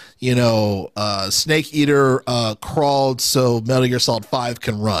was, Snake Eater crawled so Metal Gear Solid 5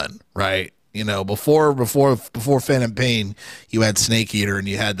 can run, right? Before Phantom Pain, you had Snake Eater and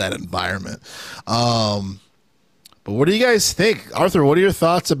you had that environment. But what do you guys think? Arthur, what are your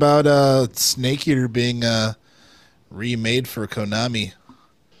thoughts about Snake Eater being remade for Konami?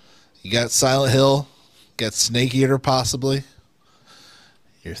 You got Silent Hill, got Snake Eater possibly.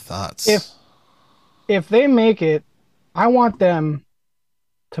 Your thoughts? If they make it, I want them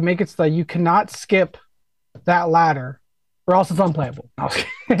to make it so that you cannot skip that ladder, or else it's unplayable. No,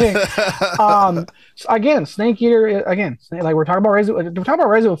 so again, Snake Eater. Again, like we're talking about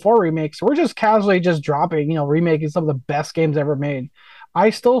Resident 4 remakes. We're just casually just dropping, remaking some of the best games ever made. I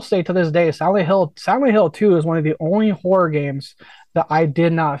still say to this day, Silent Hill 2 is one of the only horror games that I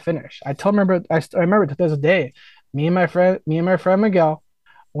did not finish. I remember to this day, me and my friend Miguel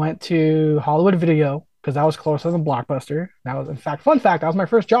went to Hollywood Video because that was closer than Blockbuster. That was, in fact, fun fact, that was my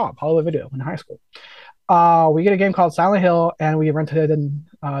first job, Hollywood Video in high school. We get a game called Silent Hill, and we rented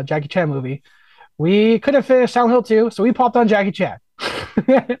a Jackie Chan movie. We couldn't finish Silent Hill 2, so we popped on Jackie Chan.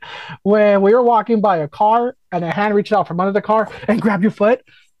 When we were walking by a car, and a hand reached out from under the car and grabbed your foot,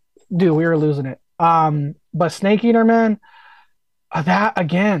 dude, we were losing it. But Snake Eater, man, that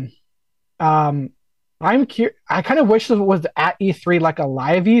again, I'm curious. I kind of wish it was at E3, like a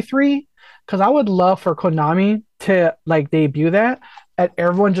live E3, because I would love for Konami to like debut that, and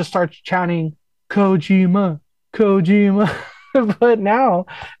everyone just starts chanting Kojima. But now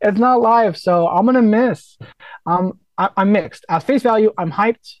it's not live, so I'm gonna miss. I'm mixed. At face value, I'm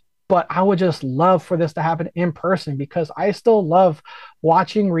hyped, but I would just love for this to happen in person because I still love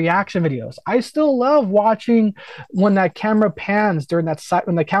watching reaction videos. I still love watching when that camera pans during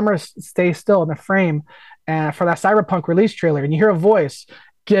when the camera stays still in the frame, and for that Cyberpunk release trailer, and you hear a voice,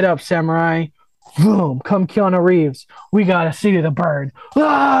 "Get up, samurai! Boom! Come Keanu Reeves! We gotta see the bird!"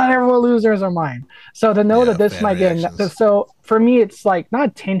 Everyone loses their mind. So to know that this might get so for me, it's like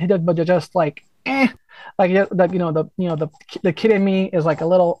not tainted, but just like like the kid in me is like a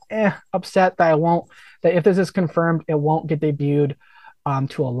little upset that that if this is confirmed, it won't get debuted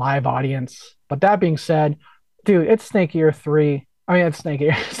to a live audience. But that being said, dude, it's Snake Eater 3. I mean, it's Snake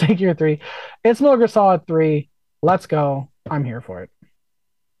Eater 3. It's Metal Gear Solid 3. Let's go. I'm here for it.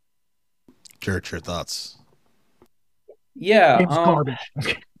 Church, your thoughts? Yeah, It's garbage.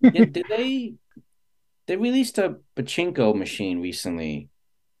 They released a pachinko machine recently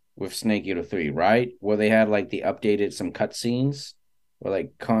with Snake Eater 3, right? Where they had like the updated some cutscenes or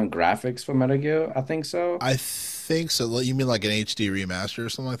like current graphics for Metal Gear. I think so. I think so. You mean like an HD remaster or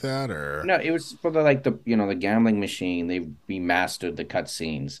something like that, or no? It was for the gambling machine. They remastered the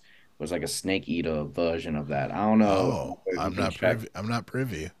cutscenes. It was like a Snake Eater version of that. I don't know. Oh, I'm not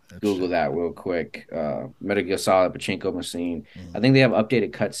privy. Google that real quick. Metal Gear Solid pachinko machine. I think they have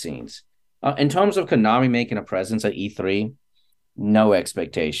updated cutscenes. In terms of Konami making a presence at E3, no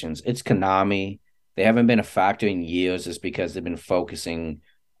expectations. It's Konami. they haven't been a factor in years is because they've been focusing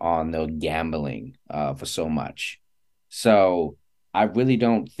on the gambling for so much. So I really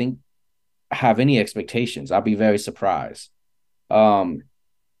don't think have any expectations. I'll be very surprised. Um,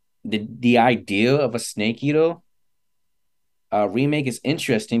 the idea of a Snake Eater remake is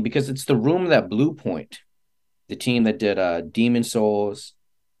interesting because it's the room that Blue Point, the team that did Demon Souls.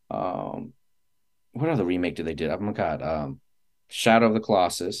 What other remake did they do? Oh my god, Shadow of the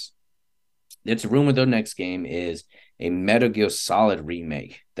Colossus. It's rumored their next game is a Metal Gear Solid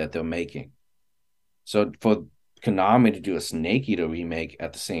remake that they're making. So for Konami to do a Snake Eater remake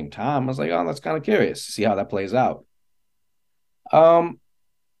at the same time, I was like, oh, that's kind of curious to see how that plays out. Um,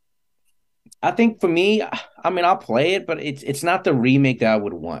 I think for me, I mean, I'll play it, but it's not the remake that I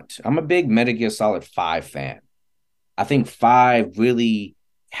would want. I'm a big Metal Gear Solid 5 fan. I think 5 really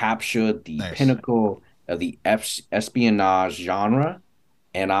captured the pinnacle of the espionage genre.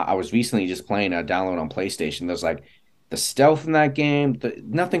 And I was recently just playing a download on PlayStation. There's like the stealth in that game.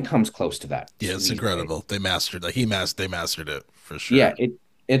 Nothing comes close to that. Yeah, it's incredible. Days. They mastered it. They mastered it for sure. Yeah,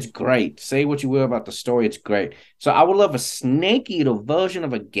 it's great. Say what you will about the story, it's great. So I would love a Snake Eater version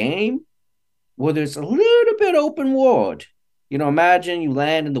of a game where there's a little bit open world. You know, imagine you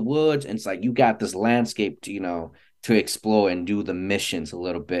land in the woods and it's like you got this landscape to, to explore and do the missions a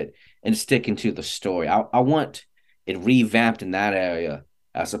little bit and sticking to the story. I want it revamped in that area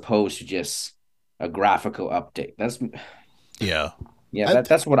as opposed to just a graphical update. That's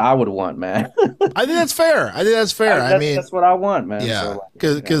that's what I would want, man. I think that's fair. I mean, that's what I want, man. Yeah,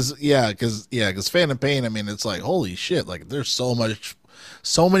 because Phantom Pain. I mean, it's like holy shit. Like there's so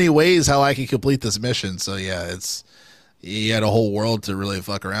many ways how I can complete this mission. So yeah, you had a whole world to really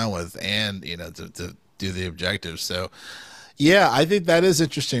fuck around with, and to do the objectives. So yeah, I think that is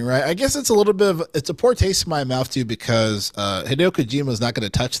interesting, right? I guess it's a poor taste in my mouth too because Hideo Kojima is not going to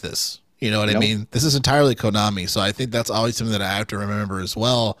touch this. You know what I mean? This is entirely Konami, so I think that's always something that I have to remember as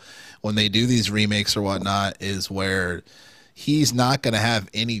well when they do these remakes or whatnot. Is where he's not going to have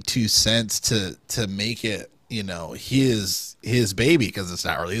any 2 cents to make it, his baby because it's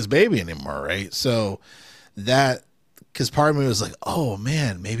not really his baby anymore, right? So that. Because part of me was like, "Oh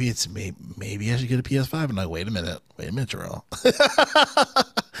man, maybe I should get a PS5." And like, wait a minute, Jarrell.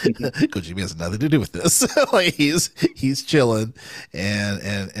 Kojima has nothing to do with this. Like he's chilling,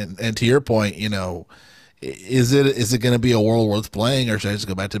 and to your point, is it going to be a world worth playing, or should I just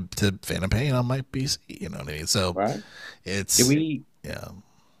go back to Phantom Pain on my PC? You know what I mean? So right. It's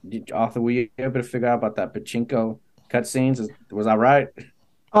Arthur, were you able to figure out about that pachinko cutscenes? Was I right?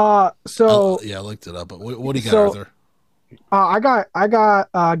 I looked it up. But what do you got, Arthur? I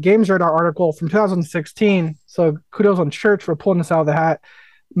got Games Radar article from 2016. So kudos on Church for pulling this out of the hat.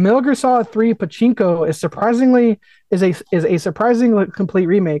 Metal Gear Solid 3 Pachinko is a surprisingly complete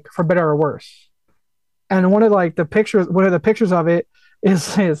remake for better or worse. And one of the pictures of it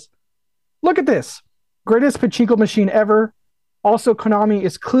is look at this. Greatest pachinko machine ever. Also, Konami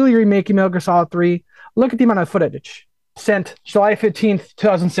is clearly remaking Metal Gear Solid 3. Look at the amount of footage. Sent July 15th,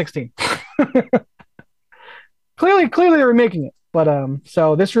 2016. Clearly they're remaking it. But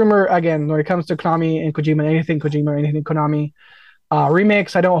so this rumor, again, when it comes to Konami and Kojima, anything Konami,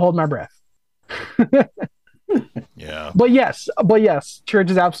 remakes, I don't hold my breath. Yeah. But yes, Church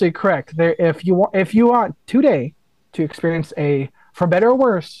is absolutely correct. There, if you want today to experience a, for better or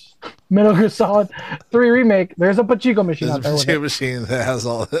worse, Metal Gear Solid 3 remake, there's a pachinko machine out there. There's a pachinko machine that has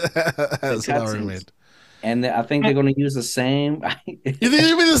all remade. And I think they're going to use the same. You think they're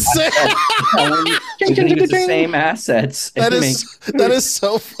going to use the same assets. That is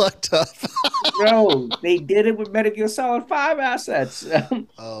so fucked up. Bro, they did it with Metal Gear Solid 5 assets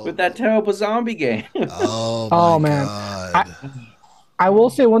with that terrible zombie game. Oh man. God. I will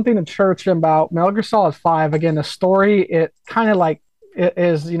say one thing to Church about Metal Gear Solid 5. Again, the story, it kind of like it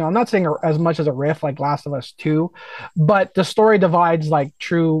is, I'm not saying as much as a riff like Last of Us 2, but the story divides like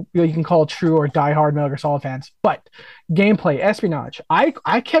true, you can call it true or diehard Metal Gear Solid fans. But gameplay, espionage, I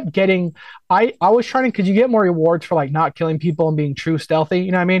kept getting, I was trying to, because you get more rewards for like not killing people and being true stealthy,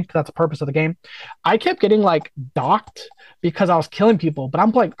 you know what I mean? Because that's the purpose of the game. I kept getting like docked because I was killing people, but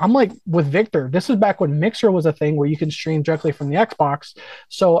I'm like with Victor. This is back when Mixer was a thing where you can stream directly from the Xbox.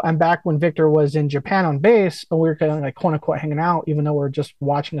 So I'm back when Victor was in Japan on base, and we were kind of like quote unquote hanging out, even though we're just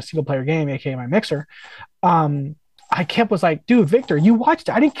watching a single player game, aka my Mixer. I was like, dude, Victor, you watched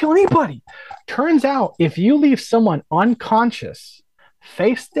it. I didn't kill anybody. Turns out if you leave someone unconscious,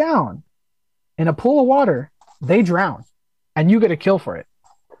 face down in a pool of water, they drown, and you get a kill for it.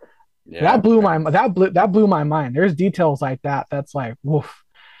 Yeah, that blew my mind. There's details like that. That's like, woof.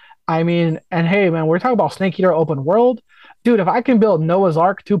 I mean, and hey, man, we're talking about Snake Eater open world, dude. If I can build Noah's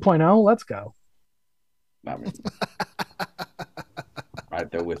Ark 2.0, let's go. I mean,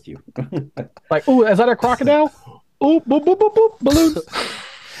 right there with you. Like, oh, is that a crocodile? Oh, boop, boop, boop, boop, balloons.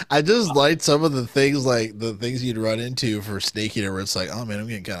 I just like some of the things, like the things you'd run into for snake eater, where it's like, oh man, I'm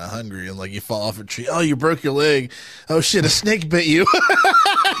getting kind of hungry, and like you fall off a tree. Oh, you broke your leg. Oh shit, a snake bit you.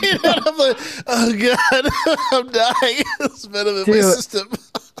 And I'm like, oh god, I'm dying. It's venom in my system.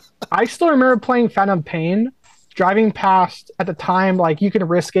 I still remember playing Phantom Pain, driving past at the time. Like you can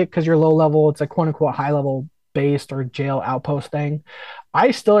risk it because you're low level. It's a quote unquote high level based or jail outpost thing.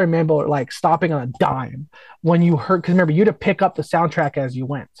 I still remember like stopping on a dime when you heard, because remember you had to pick up the soundtrack as you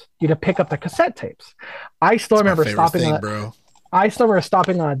went. You had to pick up the cassette tapes. I still remember stopping on bro. I still remember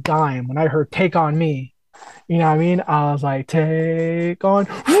stopping on a dime when I heard "Take on Me." You know what I mean? I was like, "Take on,"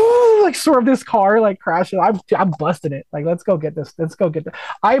 like swerve this car, like crashing. I'm busting it. Like, let's go get this. Let's go get this.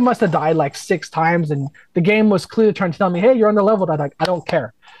 I must have died like 6 times, and the game was clearly trying to tell me, "Hey, you're under leveled." I'm like, I don't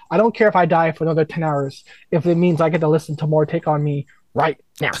care. I don't care if I die for another 10 hours if it means I get to listen to more "Take on Me" right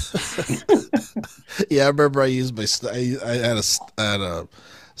now. Yeah, I remember I used my I had a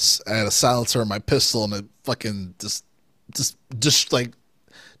silencer on my pistol, and it fucking just like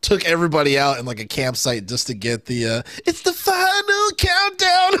took everybody out in like a campsite just to get the it's the final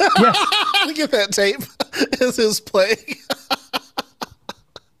countdown. Yeah. Get that tape as it was playing.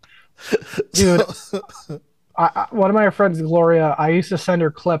 Dude, one of my friends, Gloria, I used to send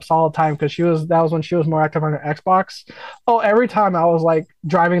her clips all the time because that was when she was more active on her Xbox. Oh, every time I was like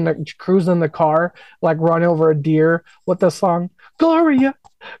cruising the car, like run over a deer with the song Gloria,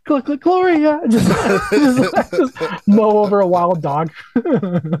 Gloria, just mow over a wild dog.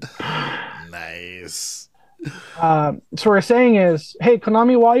 Nice. So what we're saying is, hey,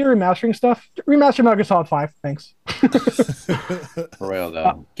 Konami, while you're remastering stuff, remaster Metal Gear Solid 5. Thanks. For real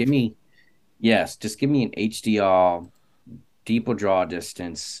though, just give me an HDR, deeper draw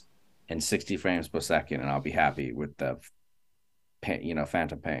distance, and 60 frames per second, and I'll be happy with the,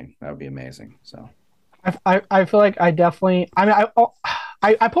 Phantom Pain. That would be amazing. So, I feel like I definitely. I mean,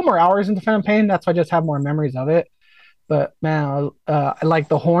 I put more hours into Phantom Pain. That's why I just have more memories of it. But man, I like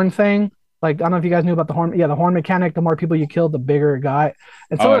the horn thing. Like, I don't know if you guys knew about the horn. Yeah, the horn mechanic. The more people you killed, the bigger it got.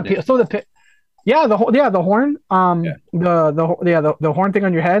 And the horn. The horn thing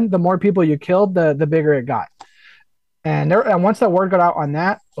on your head. The more people you killed, the bigger it got. And once that word got out on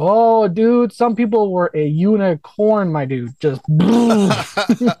that, oh dude, some people were a unicorn, my dude. Just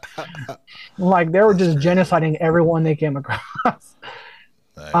like they were just genociding everyone they came across.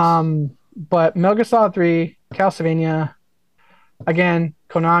 Nice. But Metal Gear Solid 3, Castlevania, again,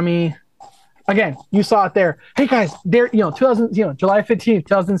 Konami. Again, you saw it there. Hey guys, there, July 15th,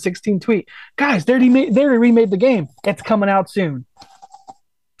 2016 tweet. Guys, they remade the game. It's coming out soon.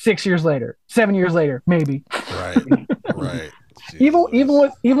 6 years later, 7 years later, maybe. Right. Even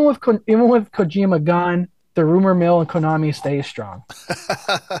with Kojima gone, the rumor mill and Konami stays strong.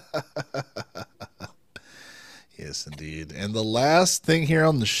 Yes, indeed. And the last thing here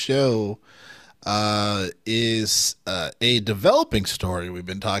on the show is a developing story we've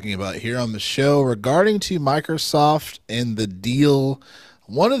been talking about here on the show regarding to Microsoft and the deal.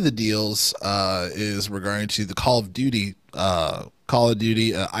 One of the deals is regarding to the Call of Duty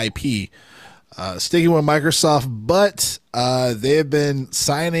IP. Sticking with Microsoft, but they have been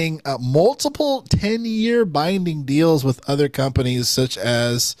signing multiple 10-year binding deals with other companies such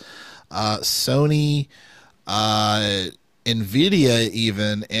as Sony, Nvidia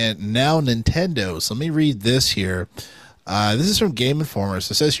even, and now Nintendo. So let me read this here. This is from Game Informer.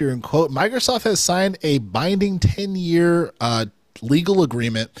 So it says here in quote, Microsoft has signed a binding 10-year legal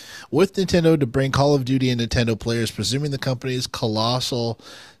agreement with Nintendo to bring Call of Duty and Nintendo players, presuming the company's colossal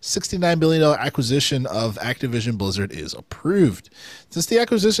 $69 billion acquisition of Activision Blizzard is approved. Since the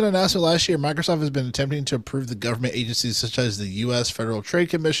acquisition announcement last year, Microsoft has been attempting to approve the government agencies such as the U.S. Federal Trade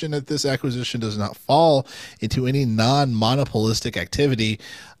Commission that this acquisition does not fall into any non-monopolistic activity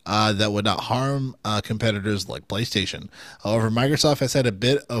that would not harm competitors like PlayStation. However, Microsoft has had a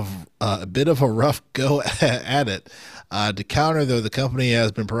bit of a rough go at it. To counter, though, the company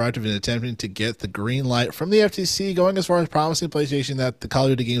has been proactive in attempting to get the green light from the FTC, going as far as promising PlayStation that the Call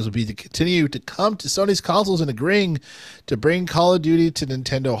of Duty games will be to continue to come to Sony's consoles and agreeing to bring Call of Duty to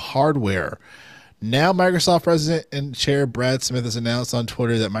Nintendo hardware. Now, Microsoft President and Chair Brad Smith has announced on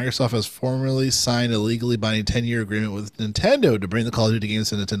Twitter that Microsoft has formally signed a legally binding 10-year agreement with Nintendo to bring the Call of Duty games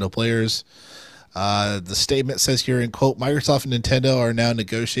to Nintendo players. The statement says here in quote, Microsoft and Nintendo are now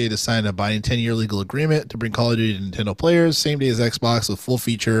negotiating to sign a binding 10-year legal agreement to bring Call of Duty to Nintendo players, same day as Xbox, with full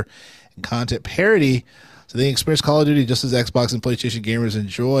feature and content parity, So they experience Call of Duty just as Xbox and PlayStation gamers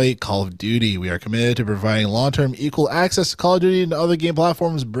enjoy Call of Duty. We are committed to providing long-term equal access to Call of Duty and other game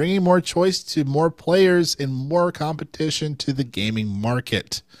platforms, bringing more choice to more players and more competition to the gaming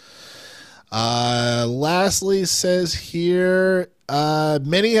market. Lastly, says here,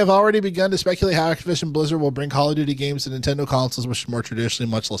 many have already begun to speculate how Activision Blizzard will bring Call of Duty games to Nintendo consoles, which are more traditionally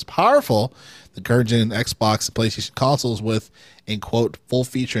much less powerful than current gen Xbox and PlayStation consoles, with, in quote, full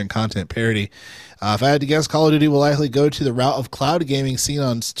feature and content parity. If I had to guess, Call of Duty will likely go to the route of cloud gaming seen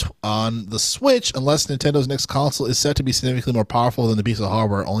on the Switch, unless Nintendo's next console is set to be significantly more powerful than the piece of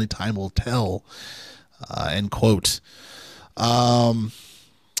hardware. Only time will tell. End quote.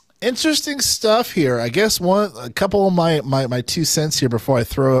 Interesting stuff here. I guess a couple of my 2 cents here before I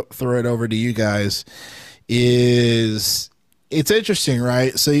throw it over to you guys is it's interesting,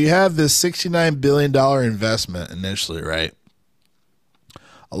 right? So you have this $69 billion investment initially, right?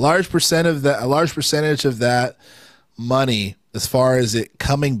 A large percentage of that money, as far as it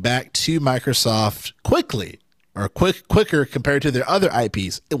coming back to Microsoft quickly or quicker compared to their other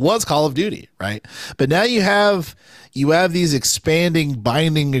IPs, it was Call of Duty, right? But now you have these expanding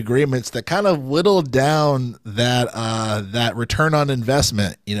binding agreements that kind of whittle down that return on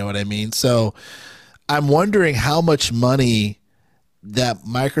investment. You know what I mean? So I'm wondering how much money that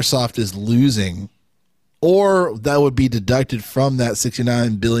Microsoft is losing, or that would be deducted from that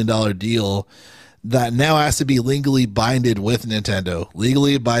 $69 billion deal that now has to be legally binded with Nintendo,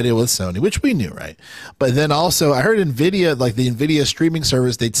 legally binded with Sony, which we knew, right? But then also, I heard NVIDIA, like the NVIDIA streaming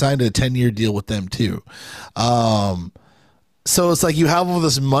service, they'd signed a 10-year deal with them too. So it's like you have all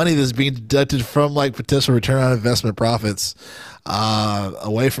this money that's being deducted from like potential return on investment profits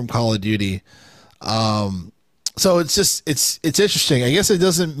away from Call of Duty. So it's interesting. I guess it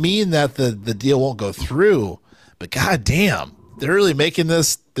doesn't mean that the deal won't go through, but goddamn, they're really making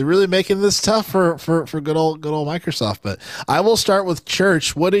this tough for good old Microsoft. But I will start with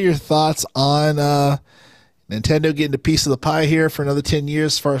Church. What are your thoughts on Nintendo getting a piece of the pie here for another 10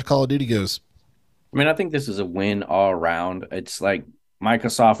 years as far as Call of Duty goes? I mean, I think this is a win all around. It's like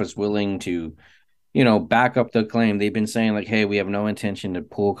Microsoft is willing to, back up the claim. They've been saying like, hey, we have no intention to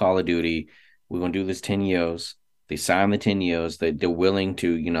pull Call of Duty. We're going to do this 10 years. They signed the 10 years. They're willing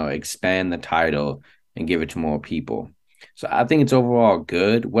to, expand the title and give it to more people. So I think it's overall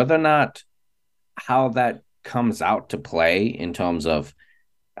good. Whether or not how that comes out to play in terms of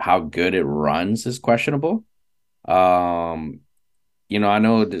how good it runs is questionable. I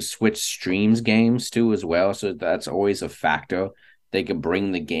know the Switch streams games too as well, so that's always a factor. They could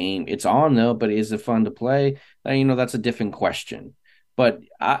bring the game. It's on though, but is it fun to play? That's a different question. But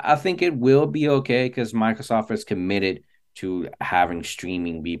I think it will be okay because Microsoft is committed to having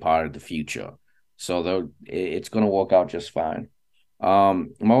streaming be part of the future. So it's going to work out just fine. My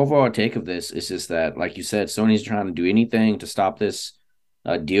overall take of this is just that, like you said, Sony's trying to do anything to stop this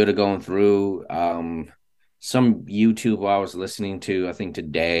deal to going through. Some YouTube I was listening to, I think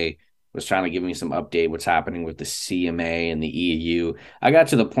today, was trying to give me some update what's happening with the CMA and the EU. I got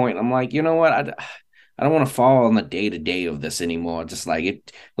to the point, I'm like, you know what? I don't want to fall on the day-to-day of this anymore. Just like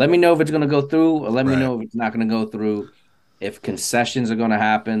it, let me know if it's going to go through, or let me know if it's not going to go through. If concessions are going to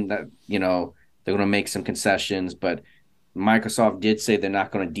happen, that they're going to make some concessions. But Microsoft did say they're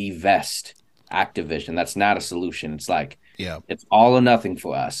not going to divest Activision. That's not a solution. It's like, it's all or nothing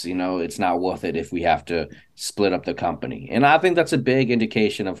for us. It's not worth it if we have to split up the company. And I think that's a big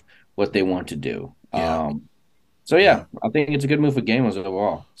indication of what they want to do. I think it's a good move for gamers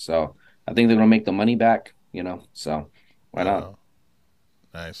overall. So I think they're going to make the money back, so why not?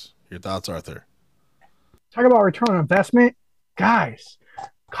 Nice. Your thoughts, Arthur? Talk about return on investment. Guys,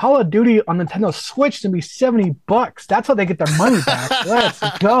 Call of Duty on Nintendo Switch to be $70. That's how they get their money back. Let's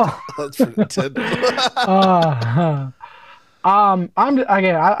go. That's for Nintendo.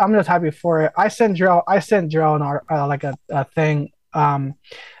 I'm just happy for it. I sent Jarrell a thing.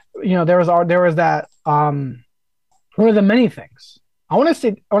 There was that one of the many things. I want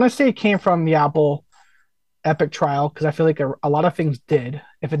to say it came from the Apple Epic trial, because I feel like a lot of things did.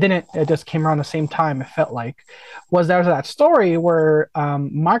 If it didn't, it just came around the same time. It felt like there was that story where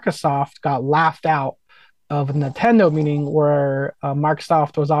Microsoft got laughed out of a Nintendo meeting where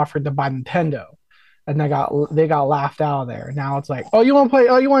Microsoft was offered to buy Nintendo, and they got laughed out of there. Now it's like, oh, you want to play?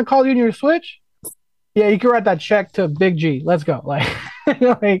 Oh, you want to Call of Duty on your Switch? Yeah, you can write that check to Big G. Let's go. Like,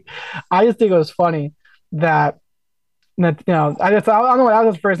 I just think it was funny that. I don't know. That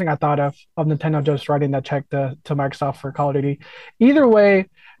was the first thing I thought of Nintendo just writing that check to Microsoft for Call of Duty. Either way,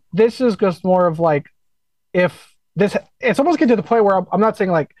 this is just more of like, if this, it's almost getting to the point where I'm not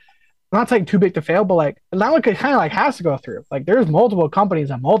saying like not saying too big to fail, but like now it kind of like has to go through. Like there's multiple companies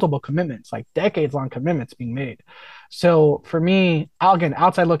and multiple commitments, like decades long commitments being made. So for me, again,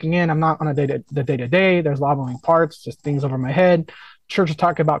 outside looking in, I'm not on the day to day. There's a lot of moving parts, just things over my head. Church is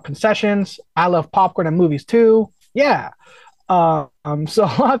talking about concessions. I love popcorn and movies too. Yeah. So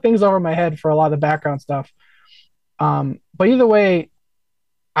a lot of things over my head for a lot of the background stuff. But either way,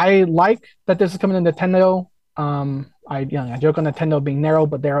 I like that this is coming to Nintendo. I joke on Nintendo being narrow,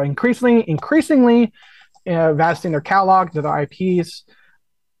 but they're increasingly vasting their catalog to their IPs.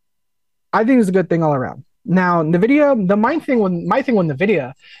 I think it's a good thing all around. Now, NVIDIA, my thing with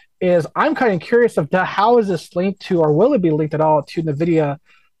NVIDIA is I'm kind of curious of how is this linked to, or will it be linked at all to NVIDIA,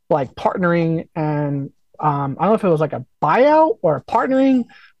 like partnering and I don't know if it was like a buyout or partnering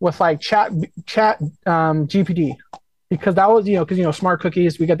with like chat GPT, because that was because smart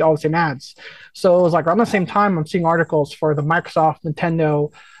cookies, we get all the same ads. So it was like around the same time I'm seeing articles for the Microsoft,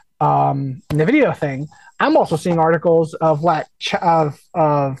 Nintendo, NVIDIA thing. I'm also seeing articles of like oh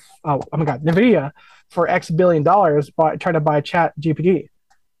my god, NVIDIA for X billion dollars trying to buy Chat GPT.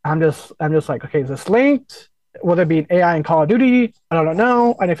 I'm just like, okay, is this linked? Will there be an AI in Call of Duty? I don't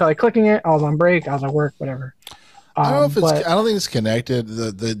know. I didn't feel like clicking it. I was on break. I was at work. Whatever. I don't know if it's. I don't think it's connected.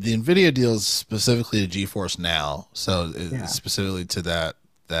 The Nvidia deal is specifically to GeForce Now, so specifically to that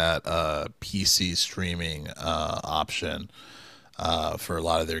PC streaming option for a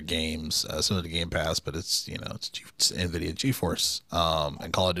lot of their games, some of the Game Pass, but it's it's Nvidia GeForce,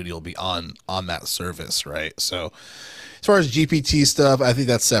 and Call of Duty will be on that service, right? So as far as GPT stuff, I think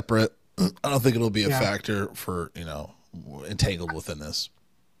that's separate. I don't think it'll be a factor for entangled within this.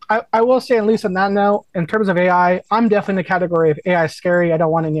 I will say, at least on that note, in terms of AI, I'm definitely in the category of AI is scary. I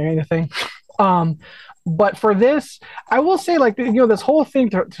don't want to hear anything. But for this, I will say, like, this whole thing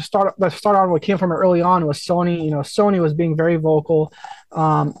to start on what came from it early on was Sony. Sony was being very vocal,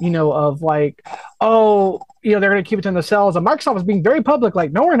 of like, oh, they're going to keep it to themselves. And Microsoft was being very public,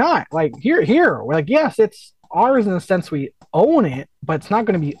 like, no, we're not. Like, here. We're like, yes, it's ours in the sense we own it, but it's not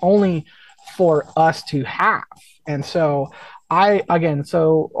going to be only for us to have. And so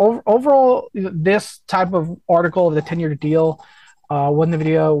overall, this type of article of the 10-year deal with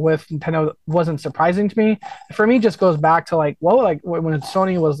NVIDIA with Nintendo wasn't surprising to me. For me, it just goes back to like, well, like when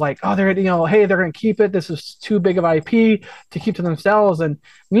Sony was like, oh, they're hey, they're going to keep it. This is too big of IP to keep to themselves. And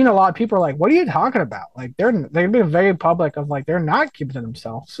a lot of people are like, what are you talking about? Like they've been very public of like they're not keeping to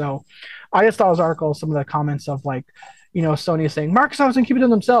themselves. So I just thought it was article, some of the comments of like, Sony is saying Microsoft's going to keep it to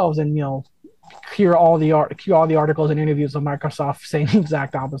themselves, and hear all the articles and interviews of Microsoft saying the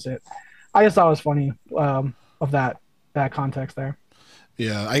exact opposite. I just thought it was funny of that context there.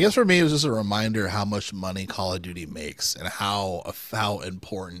 Yeah, I guess for me it was just a reminder how much money Call of Duty makes and how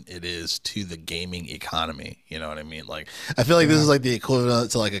important it is to the gaming economy. You know what I mean? Like, I feel like this is like the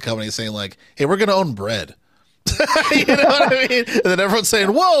equivalent to like a company saying like, "Hey, we're gonna own bread." You know what I mean? And then everyone's saying,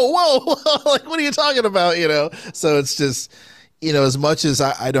 whoa, like, what are you talking about? So it's just, as much as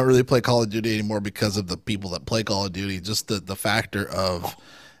I don't really play Call of Duty anymore because of the people that play Call of Duty, just the factor of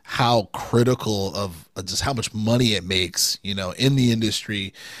how critical of just how much money it makes, in the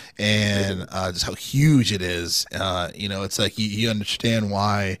industry, and just how huge it is. It's like you understand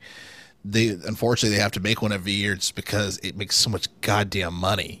why unfortunately they have to make one every year, just because it makes so much goddamn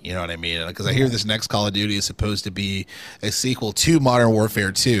money. You know what I mean? Because I hear this next Call of Duty is supposed to be a sequel to Modern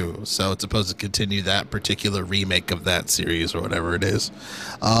Warfare 2, so it's supposed to continue that particular remake of that series or whatever it is.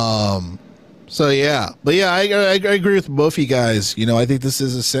 So yeah, but yeah, I agree with both of you guys. I think this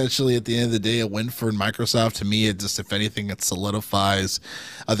is essentially at the end of the day a win for Microsoft. To me, it just, if anything, it solidifies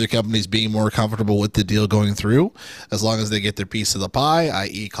other companies being more comfortable with the deal going through, as long as they get their piece of the pie,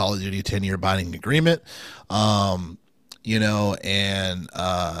 i.e. Call of Duty 10-year binding agreement. And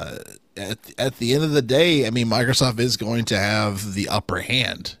at the end of the day, I mean, Microsoft is going to have the upper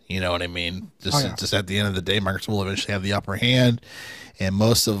hand. You know what I mean? Just at the end of the day, Microsoft will eventually have the upper hand. And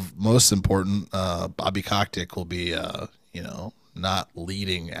most important, Bobby Kotick will be, not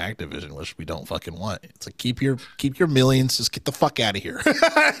leading Activision, which we don't fucking want. It's like, keep your millions, just get the fuck out of here.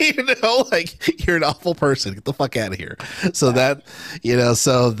 Like, you're an awful person. Get the fuck out of here. So that,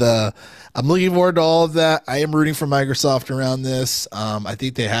 I'm looking forward to all of that. I am rooting for Microsoft around this. I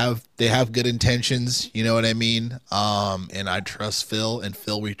think they have good intentions. You know what I mean? And I trust Phil, and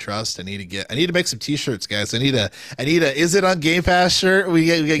Phil we trust. I need to make some t-shirts, guys. I need a is it on Game Pass shirt? We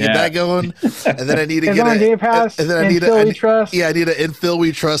gotta get that going. And then I need to get on Game Pass. And then I need Phil we trust. Yeah, I need in Phil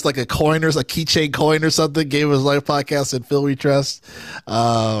we trust, like a coin or a keychain coin or something. Game of His Life podcast and Phil we trust.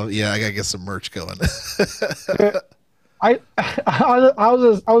 Yeah, I gotta get some merch going. I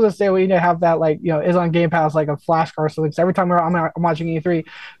was gonna say we need to have that like is on Game Pass like a flashcard or something. 'Cause every time I'm watching E3,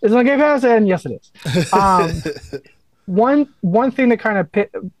 is it on Game Pass? And yes, it is. Um, one thing to kind of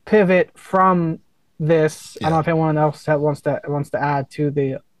pivot from this, I don't know Yeah. if anyone else wants to add to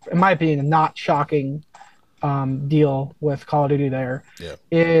the, in my opinion, not shocking deal with Call of Duty. There Yeah.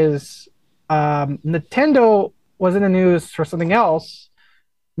 is Nintendo was in the news for something else,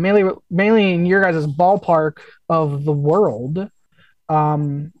 mainly in your guys' ballpark of the world.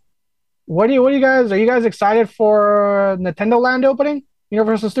 Um, what do you guys, are you guys excited for Nintendo Land opening?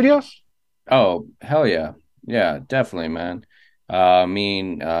 Universal Studios? Oh, hell yeah. Yeah, definitely, man.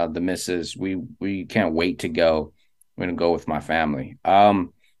 The missus, we can't wait to go. I'm gonna go with my family. I've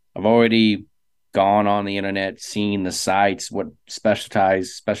already gone on the internet, seen the sites, what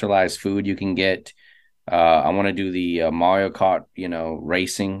specialized food you can get. I want to do the Mario Kart,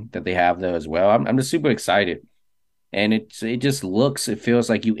 racing that they have there as well. I'm just super excited, and it feels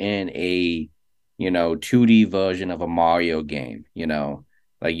like you in a 2D version of a Mario game.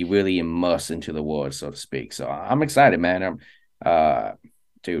 Like you really immerse into the world, so to speak. So I'm excited, man. Uh,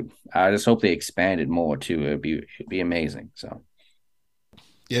 Dude, I just hope they expand it more too. It'd be amazing. So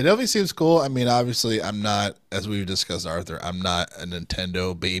Yeah, it definitely seems cool. I mean, obviously, I'm not, as we've discussed, Arthur, I'm not a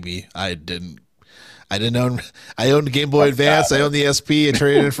Nintendo baby. I didn't own. I owned Game Boy fuck Advance. I that. owned the SP. I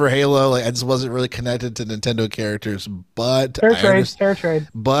traded it for Halo. Like I just wasn't really connected to Nintendo characters. But Fair I trade, understand. fair trade.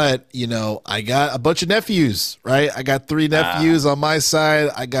 But I got a bunch of nephews. Right, I got three Ah, nephews on my side.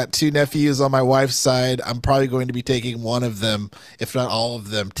 I got two nephews on my wife's side. I'm probably going to be taking one of them, if not all of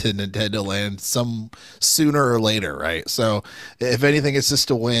them, to Nintendo Land some sooner or later. Right. So if anything, it's just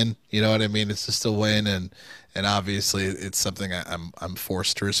a win. You know what I mean? It's just a win, and obviously it's something I'm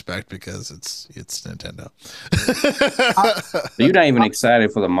forced to respect because it's Nintendo. I, but you're not even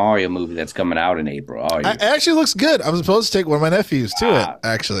excited for the Mario movie that's coming out in April, are It you? actually looks good. I'm supposed to take one of my nephews to it, Ah,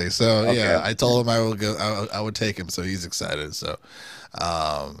 actually. So okay. yeah, I told him I will go. I would take him, so he's excited. So,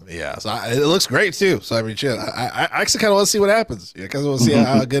 yeah. So it looks great too. So I mean, shit. I actually kind of want to see what happens. Yeah, because I want to see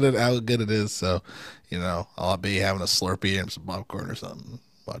how good it is. So, I'll be having a Slurpee and some popcorn or something.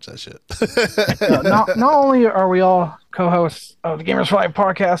 Watch that shit. not only are we all co-hosts of the Gamers for Life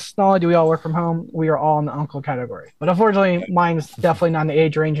podcast, not only do we all work from home, we are all in the uncle category. But unfortunately, mine's definitely not in the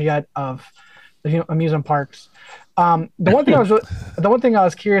age range yet of the amusement parks. The one thing I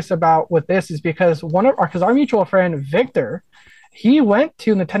was curious about with this is because because our mutual friend Victor, he went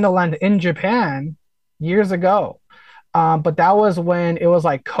to Nintendo Land in Japan years ago, but that was when it was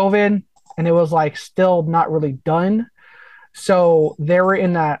like COVID and it was like still not really done. So they were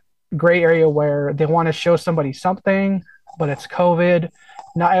in that gray area where they want to show somebody something, but it's COVID.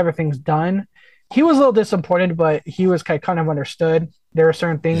 Not everything's done. He was a little disappointed, but he was kind of understood. There are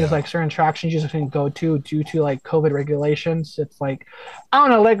certain things Yeah. like certain attractions you just couldn't go to due to like COVID regulations. It's like, I don't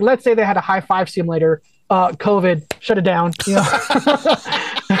know, like let's say they had a high five simulator, COVID, shut it down,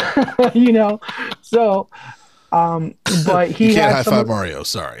 you know. So but You he can't had high five some, Mario.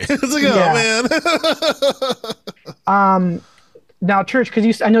 Sorry. It's like, yeah. oh man. Um, Now, Church,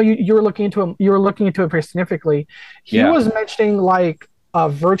 because I know you were looking into him, you were looking into it pretty significantly. He Yeah. was mentioning like a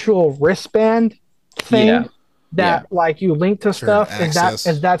virtual wristband Yeah. thing Yeah. that like you link to Certain stuff. access.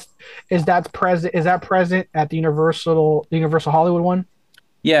 Is that present at the Universal Hollywood one?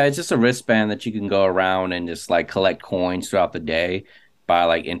 Yeah, it's just a wristband that you can go around and just like collect coins throughout the day by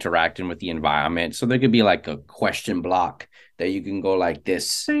like interacting with the environment. So there could be like a question block that you can go like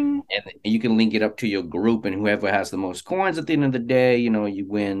this, Ding. and you can link it up to your group, and whoever has the most coins at the end of the day, you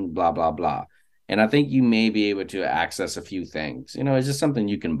win, blah, blah, blah. And I think you may be able to access a few things. It's just something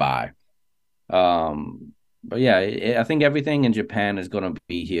you can buy. But yeah, I think everything in Japan is going to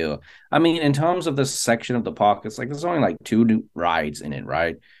be here. I mean, in terms of this section of the park, it's like there's only like two new rides in it,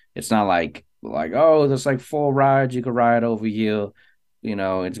 right? It's not like oh, there's like four rides you could ride over here.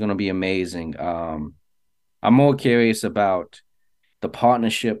 It's going to be amazing. I'm more curious about the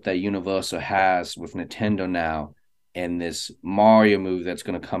partnership that Universal has with Nintendo now and this Mario movie that's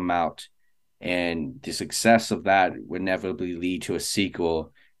going to come out, and the success of that would inevitably lead to a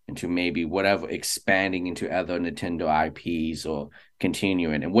sequel into maybe whatever expanding into other Nintendo IPs or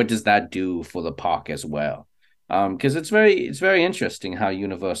continuing. And what does that do for the park as well? Because it's very interesting how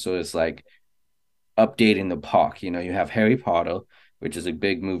Universal is like updating the park. You have Harry Potter, which is a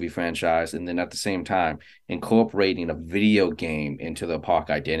big movie franchise, and then at the same time incorporating a video game into the park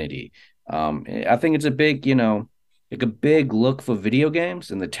identity. I think it's a big, like a big look for video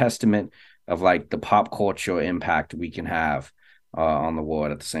games and the testament of like the pop culture impact we can have on the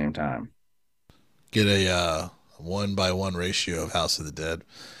world at the same time. Get a 1-by-1 ratio of House of the Dead.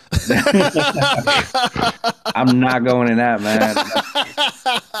 I'm not going in that, man.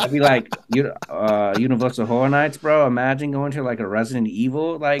 I'd be like Universal Horror Nights, bro. Imagine going to like a Resident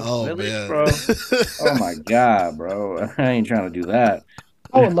Evil village, man. bro. Oh my god, bro. I ain't trying to do that.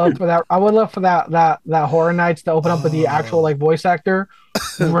 I would love for that. I would love for that Horror Nights to open up with the actual like voice actor,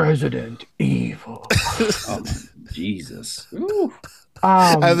 Resident Evil. Oh my Jesus. Ooh.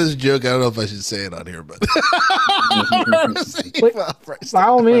 I have this joke. I don't know if I should say it on here, but by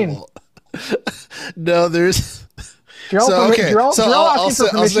all means. No, there's. I'll my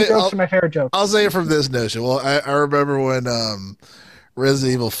favorite joke. I'll say it from this notion. Well, I remember when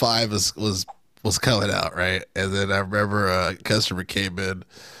Resident Evil 5 was coming out, right? And then I remember a customer came in,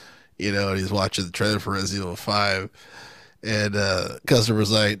 and he's watching the trailer for Resident Evil 5, and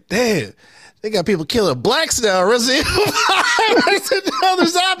customer's like, "Damn, they got people killing blacks now, Resident Evil 5." I said, "No,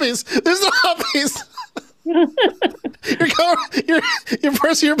 there's zombies. There's zombies." Your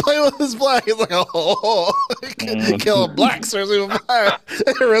person you're playing with is black. He's like, "Oh, killing blacks, Resident Evil 5.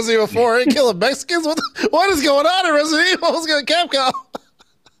 Resident Evil 4 ain't killing Mexicans. What is going on in Resident Evil? What's going Capcom?"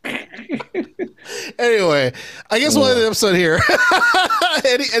 Anyway, I guess we'll end the episode here.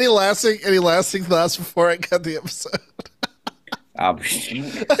 any lasting thoughts before I cut the episode?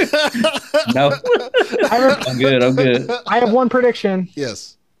 No, I'm good. I have one prediction.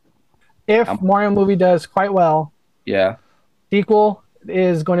 Yes. If Mario movie does quite well, yeah, sequel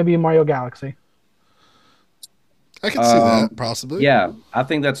is going to be Mario Galaxy. I can see that possibly. Yeah, I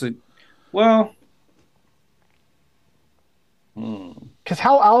think that's well. Because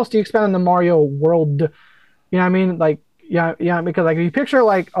how else do you expand on the Mario world? You know what I mean? Like, yeah. Because like if you picture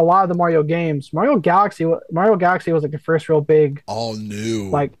like a lot of the Mario games, Mario Galaxy was like the first real big, all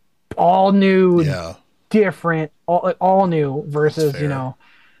new, different, all new versus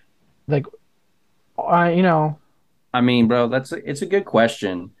I mean, bro, it's a good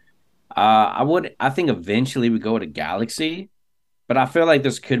question. I think eventually we go to Galaxy, but I feel like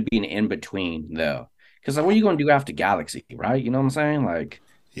this could be an in between though. Because what are you going to do after Galaxy, right? You know what I'm saying? Like,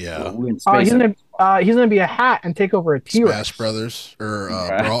 yeah. He's gonna be a hat and take over a T-Rex. Smash Brothers or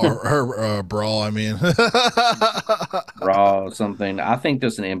Brawl. I mean, Brawl or something. I think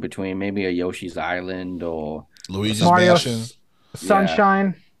there's an in between, maybe a Yoshi's Island or Luigi's Mario Mansion.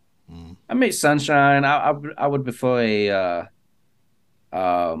 Sunshine. Yeah. I made Sunshine. I would prefer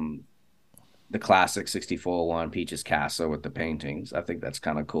the classic 64 one Peach's Castle with the paintings. I think that's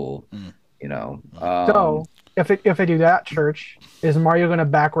kind of cool. So if they do that, Church, is Mario going to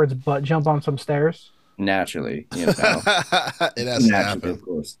backwards butt jump on some stairs? Naturally, it has to happen. Of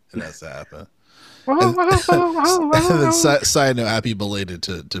course, it has to happen. And then side note, happy belated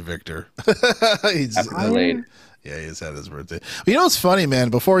to Victor. He's belated. Yeah, he's had his birthday. But what's funny, man?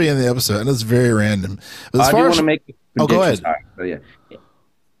 Before we end the episode, and it's very random. But I do want to make. Go ahead. Yeah.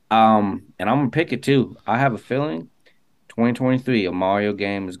 And I'm gonna pick it too. I have a feeling 2023, a Mario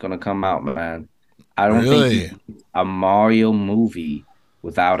game is going to come out, man. I don't think a Mario movie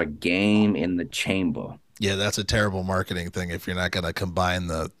without a game in the chamber. Yeah, that's a terrible marketing thing if you're not going to combine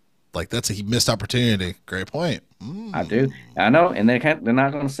that's a missed opportunity. Great point. I do. I know, and they're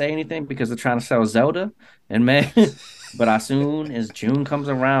not going to say anything because they're trying to sell Zelda. And man, but as soon as June comes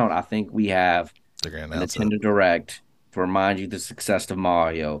around, I think we have a Nintendo Direct to remind you the success of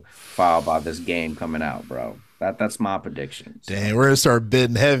Mario, followed by this game coming out, bro. That's my prediction. Dang, we're gonna start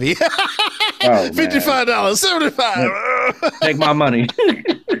bidding heavy. $55, $75. Take my money.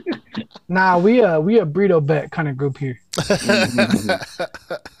 Nah, we a burrito bet kind of group here.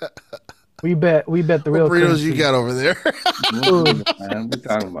 we bet the real burritos currency. You got over there. Man, we're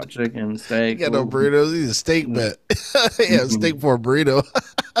talking about chicken, steak. You got no burritos. He's a steak bet. Yeah, steak for a burrito.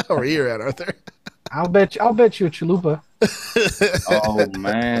 Where you at, Arthur? I'll bet you a chalupa. Oh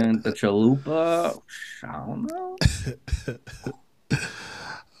man, the chalupa. I don't know.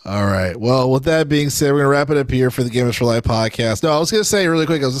 All right. Well, with that being said, we're gonna wrap it up here for the Gamers for Life podcast. No, I was gonna say really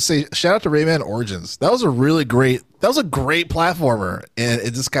quick. Shout out to Rayman Origins. That was a great platformer, and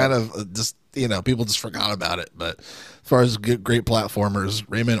it just kind of people just forgot about it. But as far as great platformers,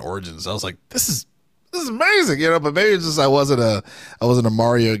 Rayman Origins, I was like, this is amazing, But maybe it's just I wasn't a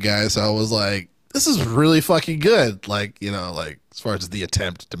Mario guy, so I was like, this is really fucking good. As far as the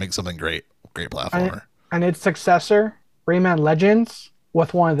attempt to make something great platformer. And its successor, Rayman Legends,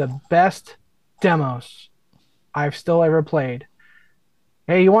 with one of the best demos I've still ever played.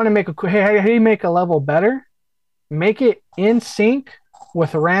 Hey, you want to make how do you make a level better? Make it in sync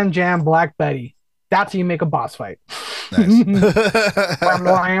with Ram Jam Black Betty. That's how you make a boss fight. Nice.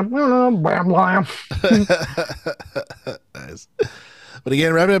 Blam, blam, blam, blam. Nice. But But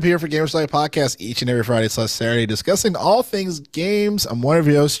again, wrapping up here for Gamers Life Podcast each and every Friday/Saturday, discussing all things games. I'm one of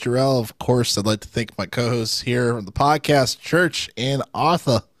your hosts, Jarrell. Of course, I'd like to thank my co-hosts here on the podcast, Church and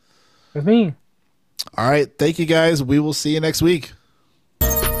Arthur. With me. All right. Thank you, guys. We will see you next week.